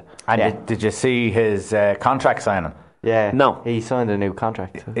shows it. And did you see his contract signing? Yeah. No. He signed a new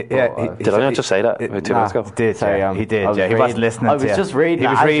contract. Did I not just say that about 2 minutes ago? He did, Sorry, he did. I was He wasn't listening. I was just reading. He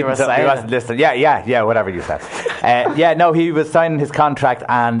was as reading. you were He saying wasn't listening. Yeah, whatever you said. He was signing his contract,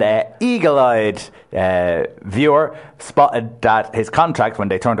 and eagle-eyed viewer spotted that his contract, when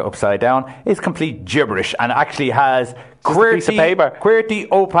they turned it upside down, is complete gibberish, and actually has piece of paper. QWERTY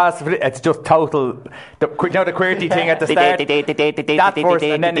OPAS. It's just total. The QWERTY thing at the start. That first,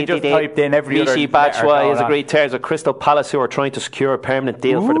 and then they just typed in every other. Vichy Batshuayi has agreed terms with Crystal Palace, who are trying to secure a permanent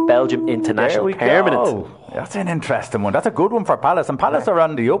deal for the Belgium international. There we Permanent. go. That's an interesting one. That's a good one for Palace, and Palace are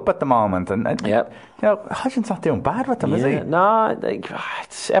on the up at the moment. And Hodgson's not doing bad with them, is he? No,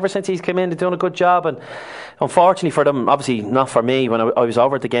 ever since he's come in, they're doing a good job. And unfortunately for them, obviously not for me, when I was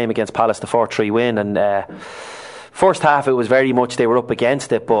over at the game against Palace, the 4-3 win, and first half it was very much they were up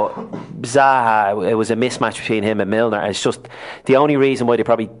against it, but Zaha, it was a mismatch between him and Milner, and it's just the only reason why they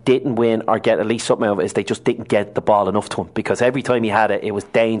probably didn't win or get at least something out of it is they just didn't get the ball enough to him, because every time he had it was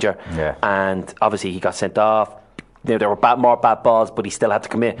danger. And obviously he got sent off. There were more bad balls, but he still had to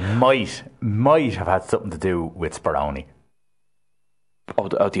commit. Might have had something to do with Speroni.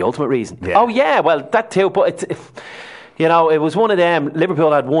 The ultimate reason. Well, that too, but it was one of them.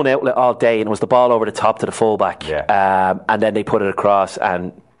 Liverpool had one outlet all day, and it was the ball over the top to the fullback. And then they put it across,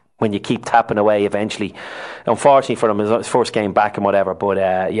 and when you keep tapping away, eventually, unfortunately for them, it was his first game back and whatever, but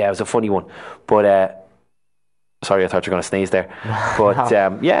it was a funny one. But sorry, I thought you were going to sneeze there. But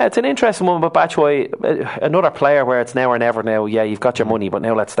it's an interesting one. But Batshuayi, another player where it's now or never now. Yeah, you've got your money, but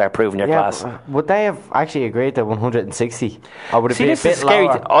now let's start proving your class. Would they have actually agreed to 160? Or would it be a this bit is scary.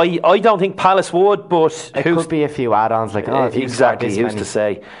 lower? I don't think Palace would, but It could be a few add-ons, like exactly. Who's to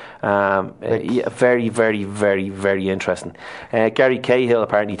say? Very, very, very, very interesting. Gary Cahill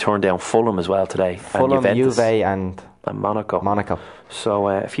apparently turned down Fulham as well today. Fulham, and Juve, and Monaco. So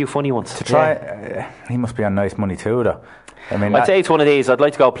a few funny ones to try. He must be on nice money too, though. I mean, I'd say it's one of these. I'd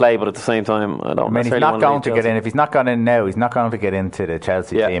like to go play, but at the same time, I don't. I mean, he's not going to get in. If he's not gone in now, he's not going to get into the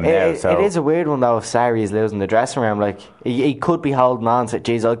Chelsea team now. So it is a weird one though. If Sarri is losing the dressing room, like he could be holding on. So,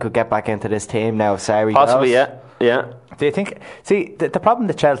 geez, I could get back into this team now. If Sarri possibly, goes. yeah. Do you think? See, the problem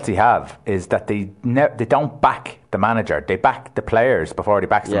that Chelsea have is that they don't back the manager. They back the players before they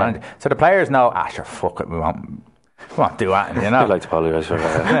back the manager. So the players know, sure, fuck it, we won't do that. You know. I'd like to apologise for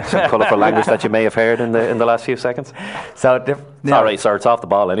some colourful language that you may have heard in the last few seconds. So it's all right, sir. It's off the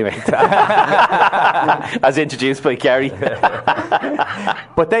ball anyway. As introduced by Gary.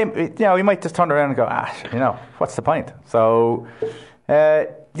 But they, you might just turn around and go, what's the point? So, I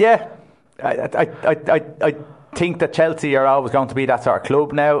think that Chelsea are always going to be that sort of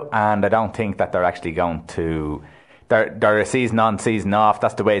club now, and I don't think that they're actually going to. They're a season on, season off.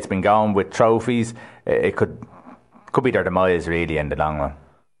 That's the way it's been going with trophies. It could be their demise really in the long run.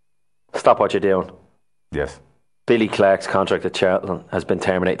 Stop what you're doing. Yes. Billy Clark's contract at Charlton has been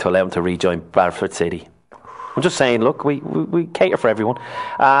terminated to allow him to rejoin Bradford City. I'm just saying, look, we cater for everyone.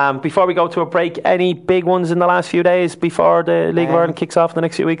 Before we go to a break, any big ones in the last few days before the League of Ireland kicks off in the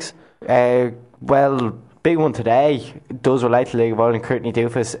next few weeks? Well, big one today does relate to League of Ireland. Courtney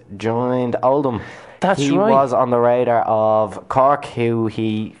Doofus joined Oldham. That's he right. was on the radar of Cork, who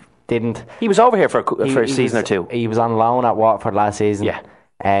he didn't. He was over here for a season or two. He was on loan at Watford last season. Yeah.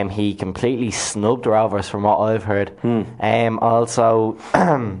 He completely snubbed Rovers from what I've heard. Also,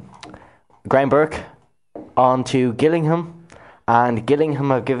 Graham Burke on to Gillingham, and Gillingham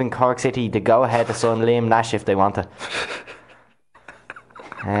have given Cork City the go ahead to sign Liam Nash if they want it.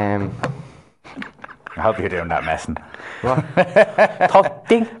 I hope you're doing that messing.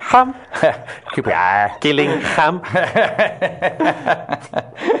 Tottenham. Gillingham.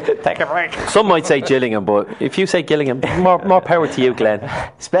 Take a break. Some might say Gillingham, but if you say Gillingham, more power to you, Glenn.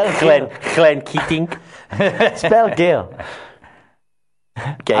 Spell Glenn Keating. Spell Gill.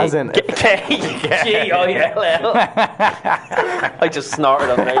 As in Gill. I just snorted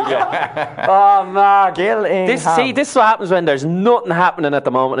on radio. Oh no, Gillingham. This is what happens when there's nothing happening at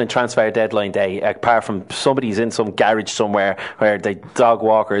the moment in transfer deadline day, apart from somebody's in some garage somewhere where the dog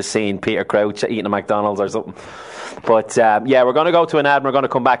walker is seeing Peter Crouch eating a McDonald's or something. But we're going to go to an ad and we're going to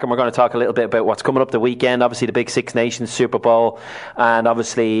come back and we're going to talk a little bit about what's coming up the weekend. Obviously the big Six Nations Super Bowl, and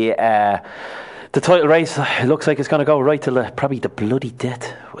obviously the title race. It looks like it's going to go right till probably the bloody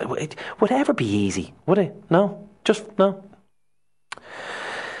death. Would it ever be easy? Would it? No? Just no?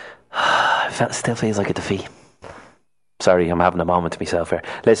 It still feels like a defeat. Sorry, I'm having a moment to myself here.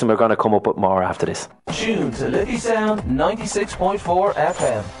 Listen, we're going to come up with more after this. Tune to Liffey Sound 96.4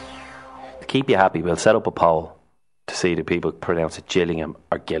 FM. To keep you happy, we'll set up a poll to see the people pronounce it Gillingham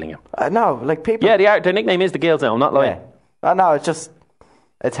or Gillingham. No, like people. Yeah, their nickname is the Gills now, I'm not lying. Yeah. No, it's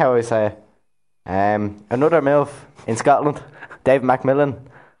how I say it. Another MILF in Scotland, Dave McMillan,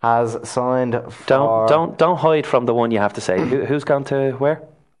 has signed for... Don't hide from the one you have to say. Who's gone to where?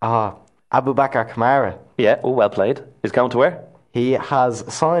 Abu Bakr Kamara. Yeah, well played. He's gone to where? He has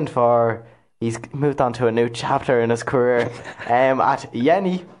signed for... He's moved on to a new chapter in his career at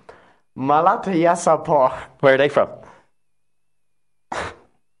Yeni Malatyaspor. Where are they from?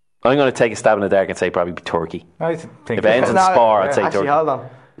 I'm going to take a stab in the dark and say probably Turkey. I think if it ends in Spar, I'd say actually, Turkey. Hold on.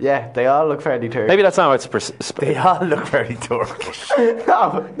 Yeah, they all look fairly Turkish. Maybe that's not what it's... They all look very Turkish.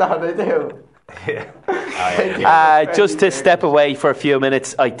 No, they do. Just to step away for a few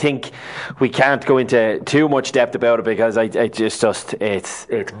minutes, I think we can't go into too much depth about it because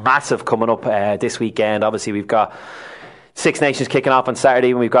it's massive coming up this weekend. Obviously, we've got Six Nations kicking off on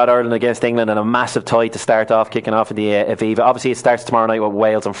Saturday, and we've got Ireland against England and a massive tie to start off, kicking off in the Aviva. Obviously, it starts tomorrow night with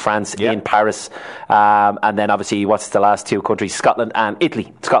Wales and France in Paris, and then obviously, what's the last two countries? Scotland and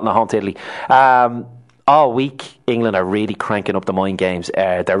Italy. Scotland at home to Italy. All week, England are really cranking up the mind games.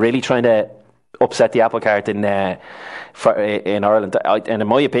 They're really trying to upset the apple cart in Ireland. And in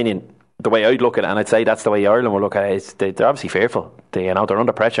my opinion, the way I'd look at it, and I'd say that's the way Ireland will look at it, is they're obviously fearful. They're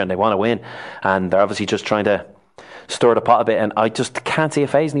under pressure and they want to win, and they're obviously just trying to stir the pot a bit, and I just can't see a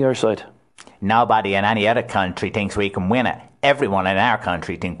phase on the other side. Nobody in any other country thinks we can win it. Everyone in our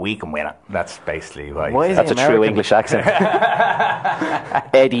country think we can win it. That's basically why. That's a true English accent.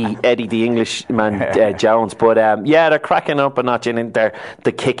 Eddie the Englishman Jones. But they're cracking up a notch in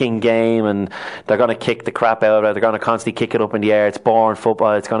the kicking game, and they're going to kick the crap out of it. They're going to constantly kick it up in the air. It's boring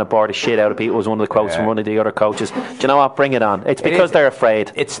football. It's going to bore the shit out of people. Was one of the quotes from one of the other coaches. Do you know what? Bring it on. It's because they're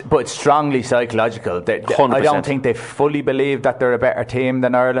afraid. But it's strongly psychological. 100%. I don't think they fully believe that they're a better team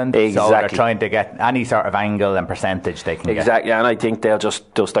than Ireland. Exactly. So they're trying to get any sort of angle and percentage they can get. Exactly, and I think they'll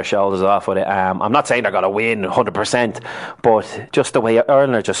just dust their shoulders off with it. I'm not saying they're going to win 100%, but just the way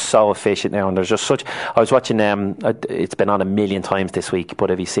Ireland are just so efficient now, and there's just such... I was watching, it's been on a million times this week, but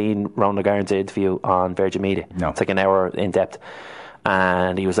have you seen Ron Garn's interview on Virgin Media? No. It's like an hour in depth.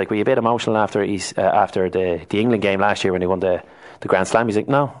 And he was like, were you a bit emotional after the England game last year when they won the Grand Slam? He's like,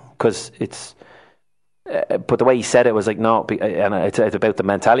 no, because it's... but the way he said it was like, no, and it's about the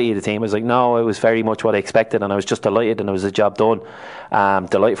mentality of the team. It was like, no, it was very much what I expected, and I was just delighted, and it was a job done.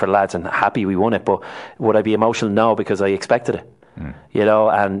 Delighted for the lads and happy we won it. But would I be emotional? No, because I expected it. You know,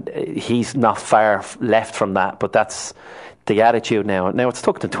 and he's not far left from that. But that's the attitude now. Now it's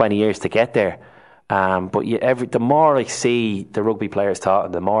took them 20 years to get there. But the more I see the rugby players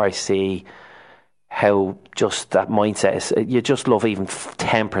talking, the more I see how just that mindset is. You just love even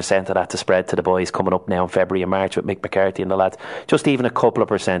 10% of that to spread to the boys coming up now in February and March with Mick McCarthy and the lads. Just even a couple of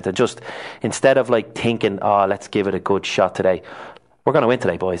percent, and just instead of like thinking, let's give it a good shot today. We're going to win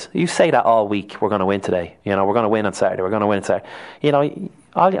today, boys. You say that all week. We're going to win today. You know, we're going to win on Saturday. We're going to win on Saturday. You know,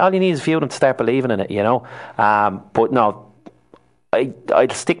 all you need is a few of them to start believing in it. You know, but no.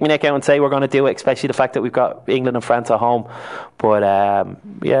 I'd stick my neck out and say we're going to do it, especially the fact that we've got England and France at home. But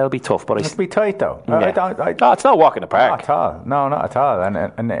it'll be tough. But it'll be tight though. Yeah. No, it's not a walk in the park. Not at all. No, not at all.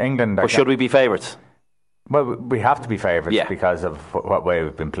 And England. Or should we be favourites? Well, we have to be favourites because of what way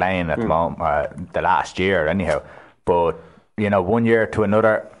we've been playing at the moment, the last year anyhow. But, 1 year to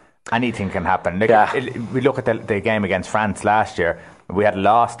another, anything can happen. We look at the game against France last year. We had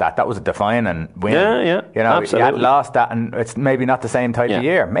lost that. That was a defining win. Absolutely. You had lost that, and it's maybe not the same type of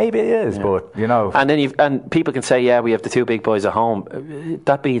year. Maybe it is, but And then and people can say, we have the two big boys at home.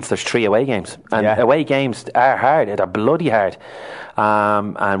 That means there's 3 away games, and away games are hard. They're bloody hard.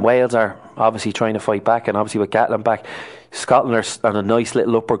 And Wales are obviously trying to fight back, and obviously with Gatland back, Scotland are on a nice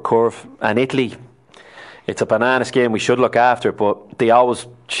little upward curve, and Italy. It's a banana skin. We should look after it, but they always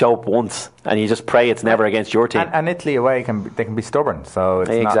show up once, and you just pray it's never against your team. And Italy away they can be stubborn. So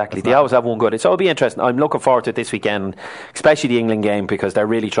they always have one good. So it'll be interesting. I'm looking forward to it this weekend, especially the England game, because they're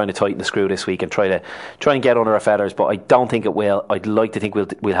really trying to tighten the screw this week and try and get under our feathers. But I don't think it will. I'd like to think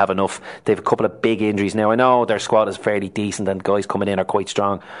we'll have enough. They have a couple of big injuries now. I know their squad is fairly decent, and guys coming in are quite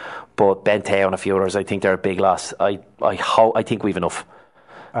strong. But Bentay and a few others, I think they're a big loss. I think we've enough.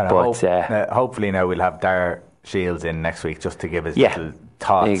 Hopefully now we'll have Dar Shields in next week just to give us little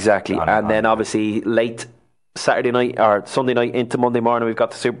thoughts. Exactly. Then obviously late Saturday night or Sunday night into Monday morning, we've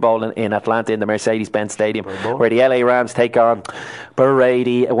got the Super Bowl in Atlanta in the Mercedes-Benz Stadium, where the LA Rams take on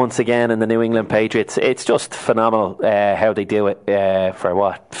Brady once again and the New England Patriots. It's just phenomenal how they do it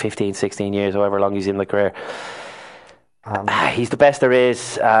for 15, 16 years, however long he's in the career. He's the best there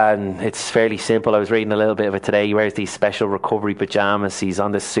is, and it's fairly simple. I was reading a little bit of it today. He wears these special recovery pajamas. He's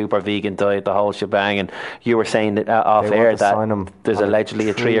on this super vegan diet, the whole shebang. And you were saying that off air that there's allegedly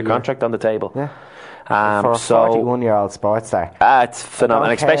a 3-year contract on the table. Yeah. For a 41-year-old sports star. It's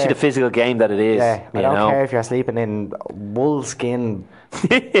phenomenal, especially the physical game that it is. Yeah, I don't care if you're sleeping in wool skin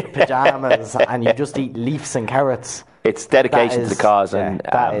pajamas and you just eat leaves and carrots. It's dedication to the cause, and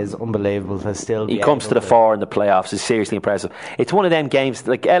that is unbelievable to still. He comes to the fore in the playoffs. It's seriously impressive. It's one of them games.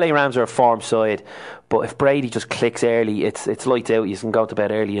 Like LA Rams are a form side, but if Brady just clicks early, it's lights out. You can go to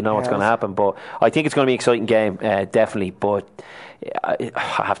bed early. You know what's going to happen. But I think it's going to be an exciting game, definitely. But I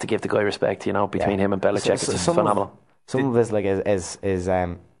have to give the guy respect. Between him and Belichick, it's just phenomenal. Some of his is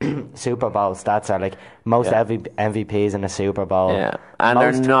Super Bowl stats are like most MVPs in a Super Bowl. Yeah, and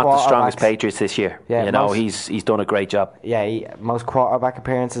they're not the strongest Patriots this year. Yeah, he's done a great job. Yeah, most quarterback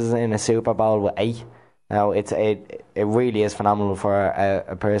appearances in a Super Bowl with 8. Now it really is phenomenal for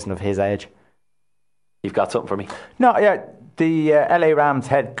a person of his age. You've got something for me? No, the LA Rams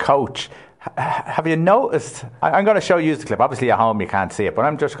head coach. Have you noticed? I'm going to show you the clip. Obviously at home you can't see it, but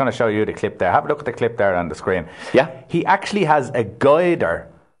I'm just going to show you the clip there. Have a look at the clip there on the screen. Yeah. He actually has a guider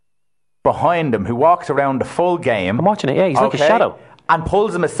behind him who walks around the full game. I'm watching it, he's like a shadow. And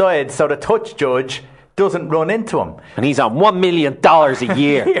pulls him aside so the touch judge doesn't run into him. And he's on $1 million a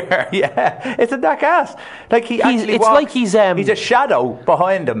year. Yeah, it's a dark ass. Like he's a shadow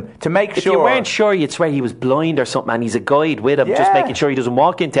behind him to make if sure. If you weren't sure, you'd swear he was blind or something, and he's a guide with him, just making sure he doesn't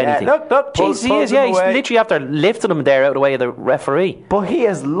walk into anything. Look, he's literally after lifting him there out of the way of the referee. But he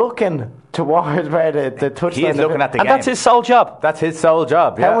is looking towards where the touchdown. He is looking at the game. And that's his sole job. That's his sole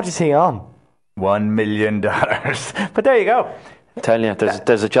job. How much is he on? $1 million. But there you go. I'm telling you,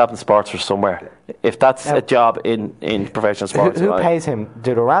 there's a job in sports for somewhere. If that's a job in professional sports, who pays him?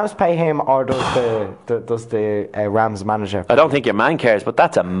 Do the Rams pay him, or does the Rams manager? I don't think your man cares, but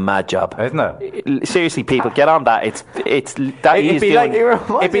that's a mad job, isn't it? Seriously, people, get on that.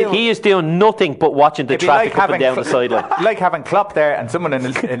 He is doing nothing but watching the traffic up and down the sideline. Like having Klopp there and someone in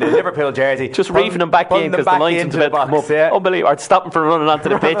a Liverpool jersey just reefing them back in because the line's about to come up. Yeah. Unbelievable! Or stopping from running onto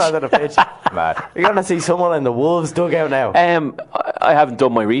the pitch. Mad. You're going to see someone in the Wolves dugout now. I haven't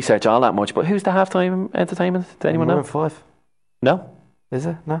done my research all that much, but who's the halftime entertainment? Does anyone know? Maroon 5. No? Is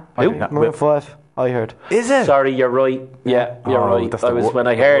it? No. Who? Maroon 5. I heard. Is it? Sorry, you're right. Yeah, you're right. When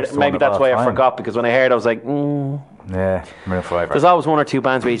I heard, maybe that's why I forgot, because when I heard, I was like, Yeah, Maroon 5. There's always one or two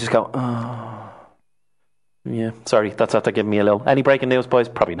bands where you just go, yeah. Sorry, that's after giving me a little. Any breaking news, boys?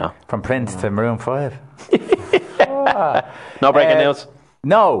 Probably not. From Prince to Maroon 5. No breaking news?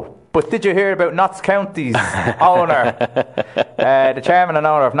 No. But did you hear about Notts County's owner? The chairman and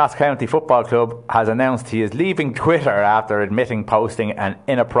owner of Notts County Football Club has announced he is leaving Twitter after admitting posting an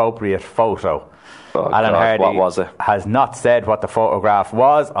inappropriate photo. Alan Hardy what was it? Has not said what the photograph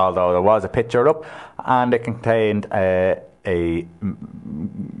was, although there was a picture up, and it contained a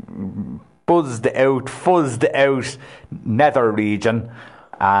fuzzed out nether region.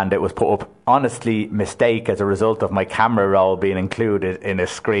 And it was put up, honestly, mistake as a result of my camera roll being included in a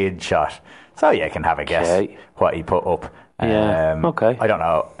screenshot. So you can have a guess what he put up. Okay. I don't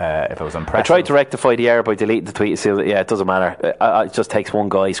know if it was impressive. I tried to rectify the error by deleting the tweet. So it doesn't matter. It just takes one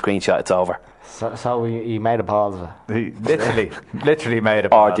guy screenshot. It's over. So he made a pause. He literally made a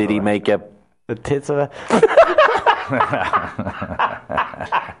pause. Or did he make a The tits of it.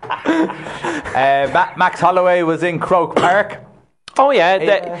 Max Holloway was in Croke Park. Oh yeah,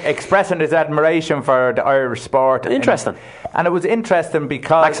 expressing his admiration for the Irish sport. Interesting. And it was interesting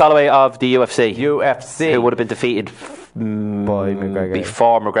because Max Holloway of the UFC, who would have been defeated by McGregor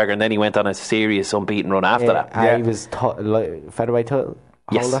before McGregor, and then he went on a serious unbeaten run after that. He was featherweight title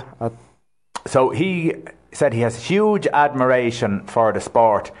holder. So he said he has huge admiration for the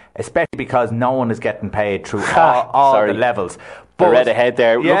sport, especially because no one is getting paid through all the levels. But I read ahead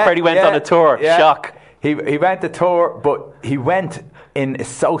there. Look where he went on a tour. Yeah. Shock. He went the tour, but he went in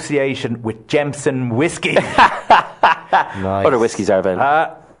association with Jameson whiskey. Nice. Other whiskies are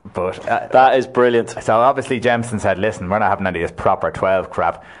available. But that is brilliant. So obviously Jameson said, listen, we're not having any of this proper 12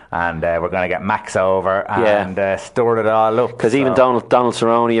 crap, and we're going to get Max over and store it all up. Because even Donald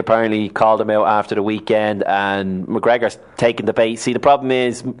Cerrone apparently called him out after the weekend, and McGregor's taking the bait. See, the problem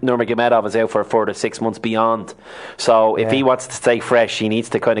is Nurmagomedov is out for a further 6 months beyond. So if he wants to stay fresh, he needs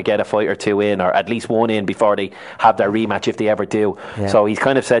to kind of get a fight or two in, or at least one in before they have their rematch, if they ever do. Yeah. So he's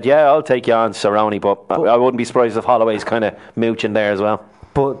kind of said, I'll take you on, Cerrone, but I wouldn't be surprised if Holloway's kind of mooching there as well.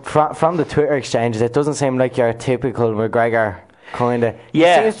 But from the Twitter exchanges, it doesn't seem like your typical McGregor kind of.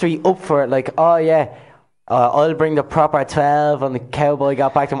 Yeah. He seems to be up for it, like, I'll bring the proper 12, and the cowboy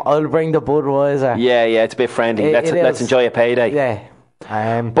got back to him, I'll bring the Budweiser. Yeah, it's a bit friendly. Let's enjoy a payday. Yeah.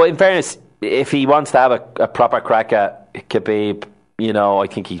 But in fairness, if he wants to have a proper crack at Khabib, I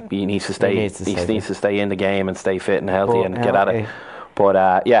think he needs to stay. He needs to stay in the game and stay fit and healthy and get at it.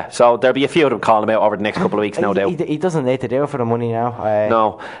 But so there'll be a few of them calling him out over the next couple of weeks, no doubt. He doesn't need to do it for the money now.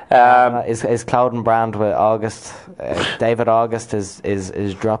 No. His clothing brand with August, David August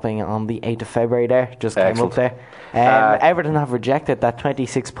is dropping on the 8th of February there. Just came up there. Everton have rejected that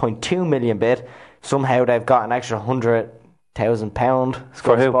 26.2 million bid. Somehow they've got an extra £100,000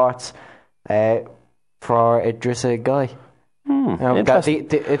 for who? Sports for Idrissa Gueye. Interesting.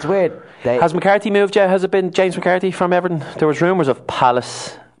 It's weird. Has McCarthy moved yet? Has it been James McCarthy from Everton? There was rumours of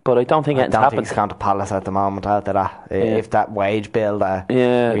Palace, but I don't think anything's happened. I don't think he's gone to Palace at the moment after that. If that wage bill there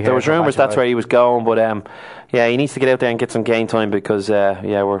was rumours that's where he was going, but he needs to get out there and get some game time because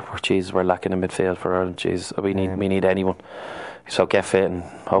we're lacking in midfield for Ireland. We need anyone. So get fit and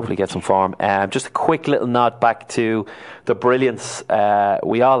hopefully get some form. Just a quick little nod back to the brilliance. We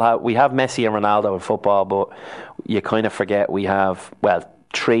have Messi and Ronaldo in football, but you kind of forget we have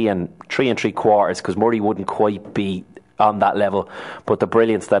 3 3/4 because Murray wouldn't quite be on that level, but the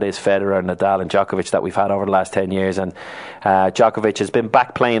brilliance that is Federer, Nadal and Djokovic that we've had over the last 10 years, and Djokovic has been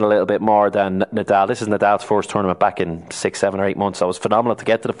back playing a little bit more than Nadal. This is Nadal's first tournament back in 6, 7 or 8 months, so it was phenomenal to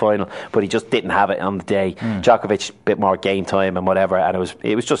get to the final, but he just didn't have it on the day. Djokovic, a bit more game time and whatever, and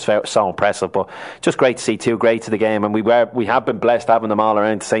it was just so impressive, but just great to see two greats of the game, and we have been blessed having them all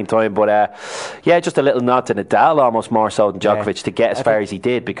around at the same time, but just a little nod to Nadal almost more so than Djokovic to get as far as he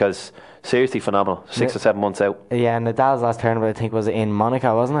did, because seriously phenomenal. 6 or 7 months out. Yeah, Nadal's last tournament I think was in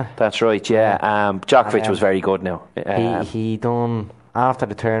Monaco, wasn't it? That's right, yeah. Djokovic was very good now. He done, after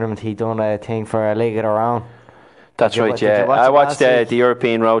the tournament, he done a thing for a league of their own. That's right, yeah. I watched the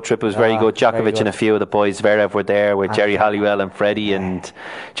European road trip. It was very good. Djokovic and a few of the boys, Zverev were there with Jerry Halliwell and Freddie and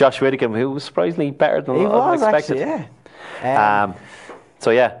Josh Whittaker, who was surprisingly better than I expected.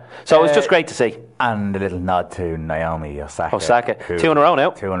 Actually, yeah. So it was just great to see. And a little nod to Naomi Osaka. 2 in a row now.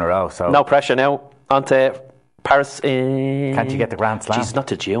 2 in a row. So no pressure now. On to Paris. Can't you get the Grand Slam? Jeez, not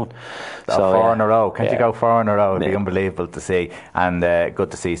to June. So 4 in a row. Can't you go 4 in a row? It'd be unbelievable to see. And good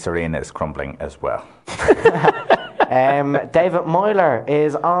to see Serena is crumbling as well. David Moyler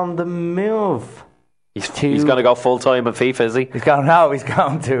is on the move. He's going to go full time in FIFA, is he? He's going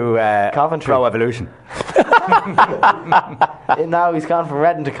to Coventry. Pro Evolution. No, he's gone from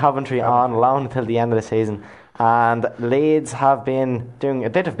Reading to Coventry on loan until the end of the season. And Leeds have been doing a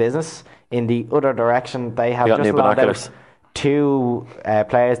bit of business in the other direction. They have just loaned out 2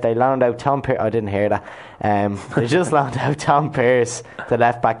 players. They loaned out Tom Pearce. I didn't hear that. They just loaned out Tom Pearce, the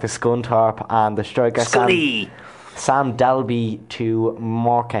left back, to Scunthorpe, and the striker Sam Dalby to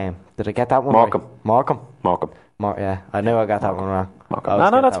Morecambe. Did I get that one right? Morecambe. Yeah, I knew I got that one wrong.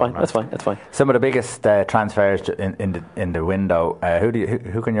 No, that's fine. That's fine. Some of the biggest transfers in the window.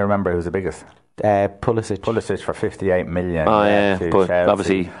 Who can you remember who's the biggest? Pulisic for 58 million. Oh yeah, but Chelsea.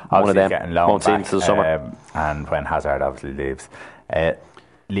 Obviously one of them won't see into the summer. And when Hazard obviously leaves.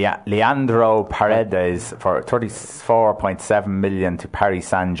 Leandro Paredes for 34.7 million to Paris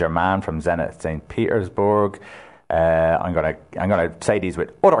Saint-Germain from Zenit St. Petersburg. I'm gonna say these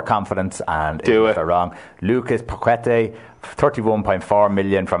with utter confidence, and Do if it. they're wrong. Lucas Paquete, 31.4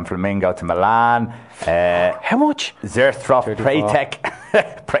 million from Flamingo to Milan. How much? Zerstrov 34. Pratek.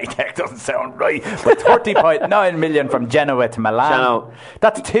 Pratek doesn't sound right, but 30.9 million from Genoa to Milan. Genoa.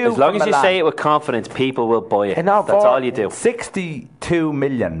 That's two. As long from as you Milan. say it with confidence, people will buy it. No, That's for all you do. 62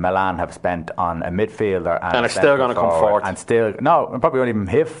 million Milan have spent on a midfielder, And it's still gonna come fourth. And still, no, probably won't even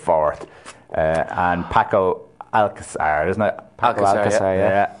hit fourth. And Paco Alcacer, isn't it? Paco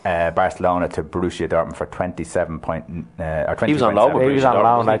Alcacer, yeah. Barcelona to Borussia Dortmund for 27 or 20. He was on loan with He was Borussia on Dortmund,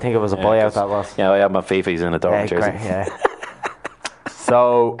 loan. wasn't he? I think it was a buyout, that was. Yeah, I have my FIFAs in a Dortmund jersey. Great, yeah.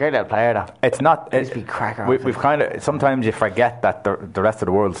 So Great little player, though. it's not. Used to be cracker. We've kind of sometimes you forget that the rest of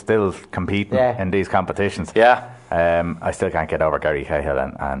the world's still competing in these competitions. Yeah. I still can't get over Gary Cahill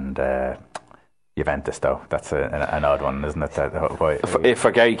and Juventus though. That's an odd one, isn't it? Why,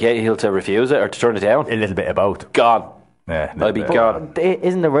 For Gary Cahill to refuse it or to turn it down, a little bit of both. gone. Yeah, I'd be gone.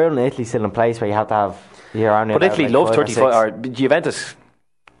 Isn't the rule in Italy still in place where you have to have your own? But Italy love 35, or Juventus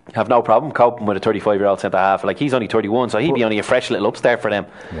have no problem coping with a 35-year-old centre half. Like, he's only 31, so he'd be only a fresh little upstart for them.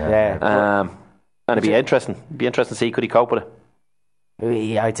 Yeah. And it'd be interesting. It'd be interesting to see could he cope with it.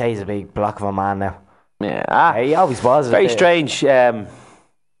 Yeah, I'd say he's a big block of a man now. Yeah. He always was. Very strange.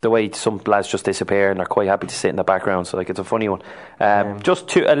 The way some lads just disappear and they're quite happy to sit in the background, so like it's a funny one.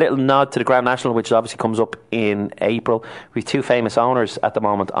 Just a little nod to the Grand National, which obviously comes up in April. We've two famous owners at the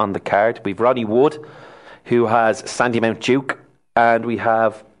moment on the card. We've Ronnie Wood, who has Sandy Mount Duke, and we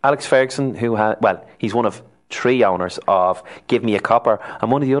have Alex Ferguson, who he's one of three owners of Give Me a Copper,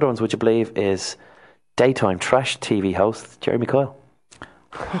 and one of the other ones, would you believe, is daytime trash TV host Jeremy Kyle.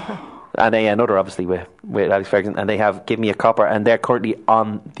 And another, obviously, with Alex Ferguson, and they have Give Me a Copper, and they're currently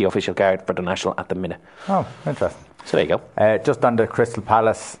on the official card for the National at the minute. Oh, interesting. So there you go. Just on the Crystal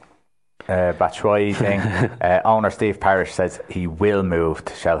Palace Batshuayi thing, owner Steve Parrish says he will move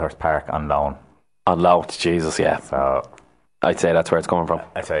to Selhurst Park on loan. On loan, Jesus, yeah. So I'd say that's where it's coming from.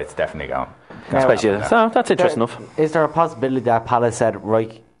 I'd say it's definitely going. Especially, so that's interesting enough. Is there a possibility that Palace said,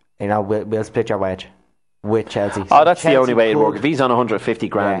 right, we'll split your wage with Chelsea? Oh, that's the only way it could- works. If he's on 150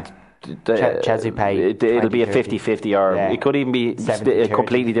 grand, Chelsea pay it'll be a 20, 50-50, or it could even be 70-30.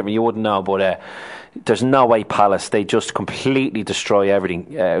 completely different. You wouldn't know, but there's no way Palace, they just completely destroy everything,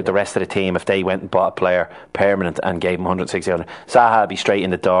 the rest of the team, if they went and bought a player permanent and gave him 160. Zaha would be straight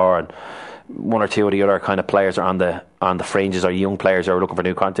in the door, and one or two of the other kind of players are on the fringes, or young players who are looking for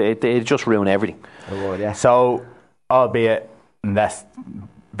new content. It'd just ruin everything. It would, yeah. So, albeit unless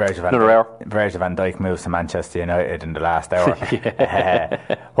Virgil van Dijk moves to Manchester United in the last hour,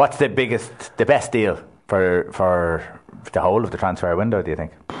 what's the best deal for the whole of the transfer window, do you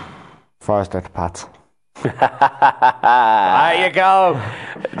think? Forster to Pats. There you go.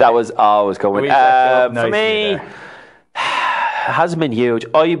 That was always going. We set you up For nicely me, there. hasn't been huge.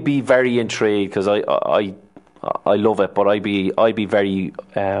 I'd be very intrigued because I love it, but I'd be very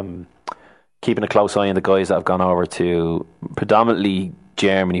keeping a close eye on the guys that have gone over to predominantly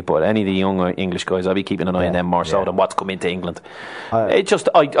Germany, but any of the young English guys, I'll be keeping an eye on them more so than what's come into England. I just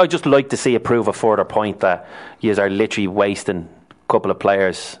like to see it prove a further point that you are literally wasting a couple of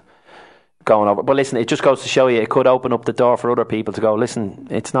players going over. But listen, it just goes to show you, it could open up the door for other people to go, listen,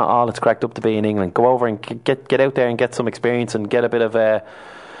 it's not all it's cracked up to be in England. Go over and get out there and get some experience and get a bit of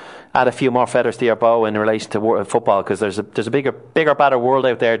add a few more feathers to your bow in relation to football, because there's a bigger, better world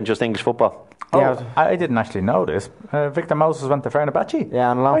out there than just English football. Oh, I didn't actually know this. Victor Moses went to Fenerbahce. Yeah,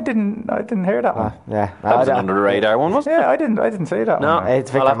 on loan. I didn't hear that one. Yeah, That was an under the radar one, wasn't it? Yeah, I didn't see that No. one.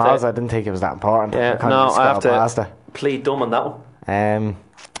 It's Victor Moses. I didn't think it was that important. Yeah, I have to plead dumb on that one.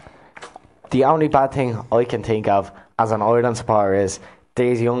 The only bad thing I can think of as an Ireland supporter is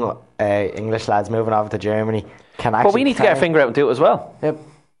these young English lads moving over to Germany can actually. But we need to get our finger out and do it as well. Yeah,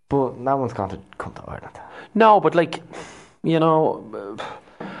 but no one's going to come to Ireland. No, but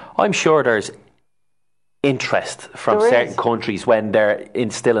I'm sure there's interest from certain countries when they're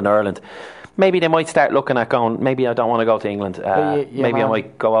still in Ireland. Maybe they might start looking at going, maybe I don't want to go to England. Maybe I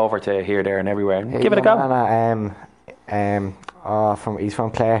might go over to here, there and everywhere and give it a go. He's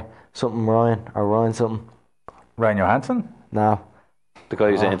from Clare. Something Ryan something. Ryan Johansson? No. The guy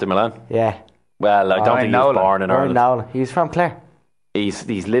who's into Milan? Yeah. Well, I don't think he was born in Ryan Ireland. Nolan. He's from Clare. He's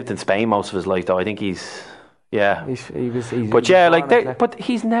lived in Spain most of his life, though. I think he's But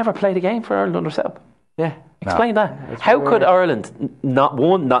he's never played a game for Ireland under setup. Yeah. Explain that. How could Ireland not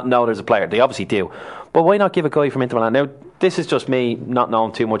know there's a player? They obviously do. But why not give a guy from Inter Milan? Now, this is just me not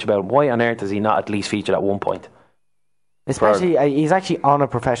knowing too much about him. Why on earth is he not at least featured at one point? Especially, he's actually on a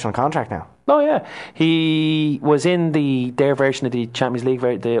professional contract now. Oh yeah, he was in their version of the Champions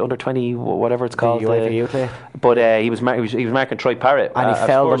League, the under 20 whatever it's called. The UEFA Youth League. But he was marking Troy Parrott, and he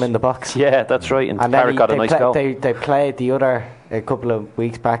felled him in the box. Yeah, that's right. And Parrott got a nice goal. They played the other a couple of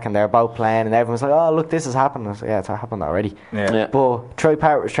weeks back, and they're about playing, and everyone's like, "Oh, look, this has happened." I was like, yeah, it's happened already. Yeah. But Troy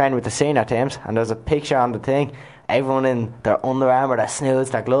Parrott was training with the senior teams, and there's a picture on the thing. Everyone in their Under Armour, their snoods,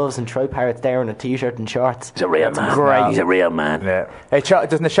 their gloves, and Troy Parrott's there in a t-shirt and shorts. He's a real man. Great. He's a real man. Yeah.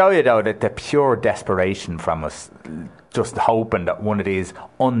 Doesn't it show you though that the pure desperation from us, just hoping that one of these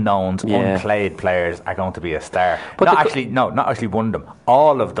unknowns, unplayed players are going to be a star? But not actually one of them.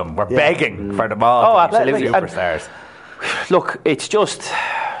 All of them were begging for the ball. Oh, to absolutely, be superstars. Look, it's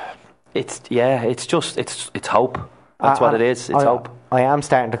hope. That's what it is. It's hope. I am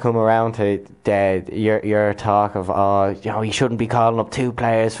starting to come around to your talk of you shouldn't be calling up 2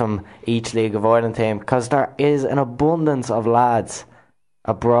 players from each League of Ireland team, because there is an abundance of lads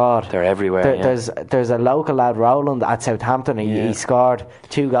abroad. They're everywhere. There's a local lad, Rowland, at Southampton. He scored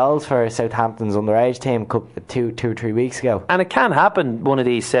 2 goals for Southampton's underage team 2-3 weeks ago. And it can happen. One of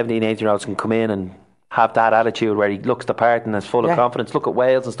these 17, 18-year-olds can come in and have that attitude where he looks the part and is full of confidence. Look at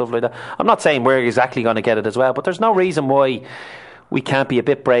Wales and stuff like that. I'm not saying we're exactly going to get it as well, but there's no reason why we can't be a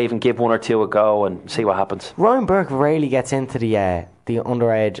bit brave and give 1 or 2 a go and see what happens. Ryan Burke rarely gets into the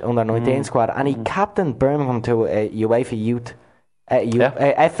underage, under 19 squad, and he captained Birmingham to a UEFA Youth,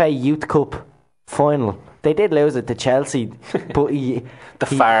 FA Youth Cup final. They did lose it to Chelsea, but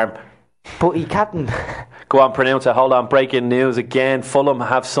farm. But he captained. Go on, pronounce it. Hold on, breaking news again. Fulham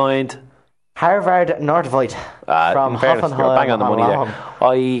have signed Harvard Nordtveit from Hoffenheim. You're bang on the money there.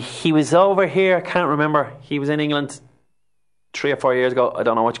 He was over here. I can't remember. He was in England 3 or 4 years ago. I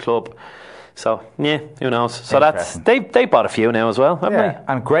don't know which club. So who knows? So that's they bought a few now as well, haven't they?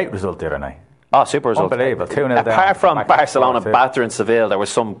 And great result the other night. Oh, super result. Unbelievable. 2-0 Apart from Barcelona battering Seville, there was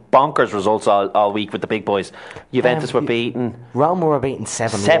some bonkers results all week with the big boys. Juventus were beaten. Roma were beaten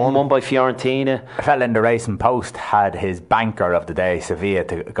 7-1. 7-1 by Fiorentina. A fella in the Racing Post had his banker of the day, Sevilla,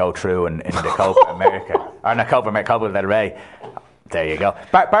 to go through in the Copa America. Or not Copa del Rey. There you go.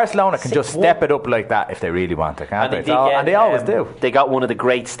 Barcelona can just step it up like that if they really want to, can't they? And they always do. They got one of the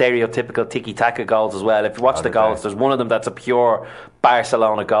great stereotypical tiki-taka goals as well. If you watch the goals, there's one of them that's a pure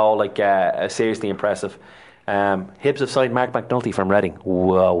Barcelona goal, seriously impressive. Hibs have signed Mark McNulty from Reading.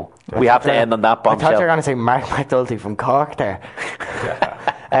 Whoa. We have to end on that bombshell. I thought you were going to say Mark McNulty from Cork there.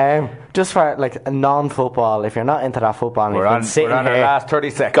 Just for a non-football, if you're not into that football, we're on our last 30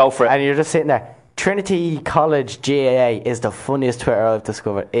 seconds. Go for it. And you're just sitting there. Trinity College GAA is the funniest Twitter I've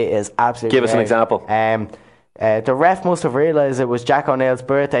discovered. It is absolutely Give us an example. The ref must have realised it was Jack O'Neill's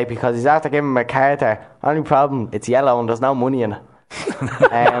birthday because he's after giving him a card there. Only problem, it's yellow and there's no money in it.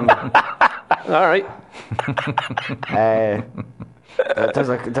 All right.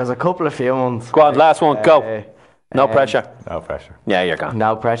 There's a couple of few ones. Go on, last one, go. No pressure. No pressure. Yeah, you're gone.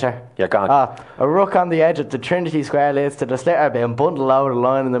 No pressure. You're gone. A ruck on the edge of the Trinity Square leads to the sliotar being bundled over the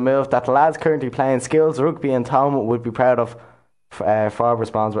line in the move that the lads currently playing skills rugby and Thomond would be proud of. Forbes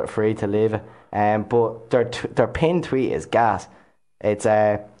responds with free to leave it. But their pinned tweet is gas. It's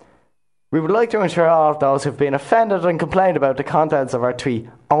we would like to ensure all of those who've been offended and complained about the contents of our tweet.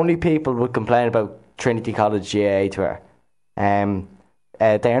 Only people would complain about Trinity College GAA Twitter.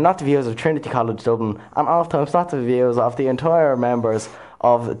 They are not the views of Trinity College Dublin, and oftentimes not the views of the entire members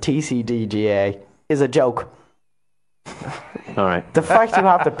of TCDGA is a joke. All right. The fact you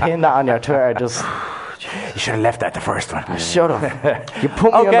have to pin that on your Twitter just... You should have left that the first one. Shut up. You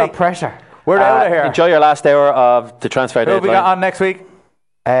put me under pressure. We're out of here. Enjoy your last hour of the transfer deadline. Who have we got on next week?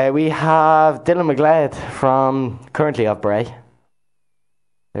 We have Dylan McGlade from currently of Bray.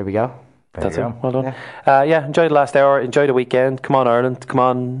 There we go. That's it. Well done. Yeah, enjoy the last hour. Enjoy the weekend. Come on, Ireland. Come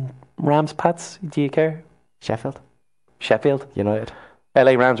on, Rams, Pats. Do you care? Sheffield. United.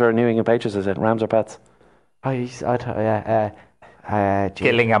 LA Rams or New England Patriots, is it? Rams or Pats? Gillingham.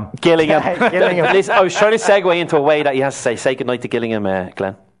 Listen, I was trying to segue into a way that you have to say goodnight to Gillingham,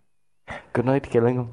 Glenn. Good night, Gillingham.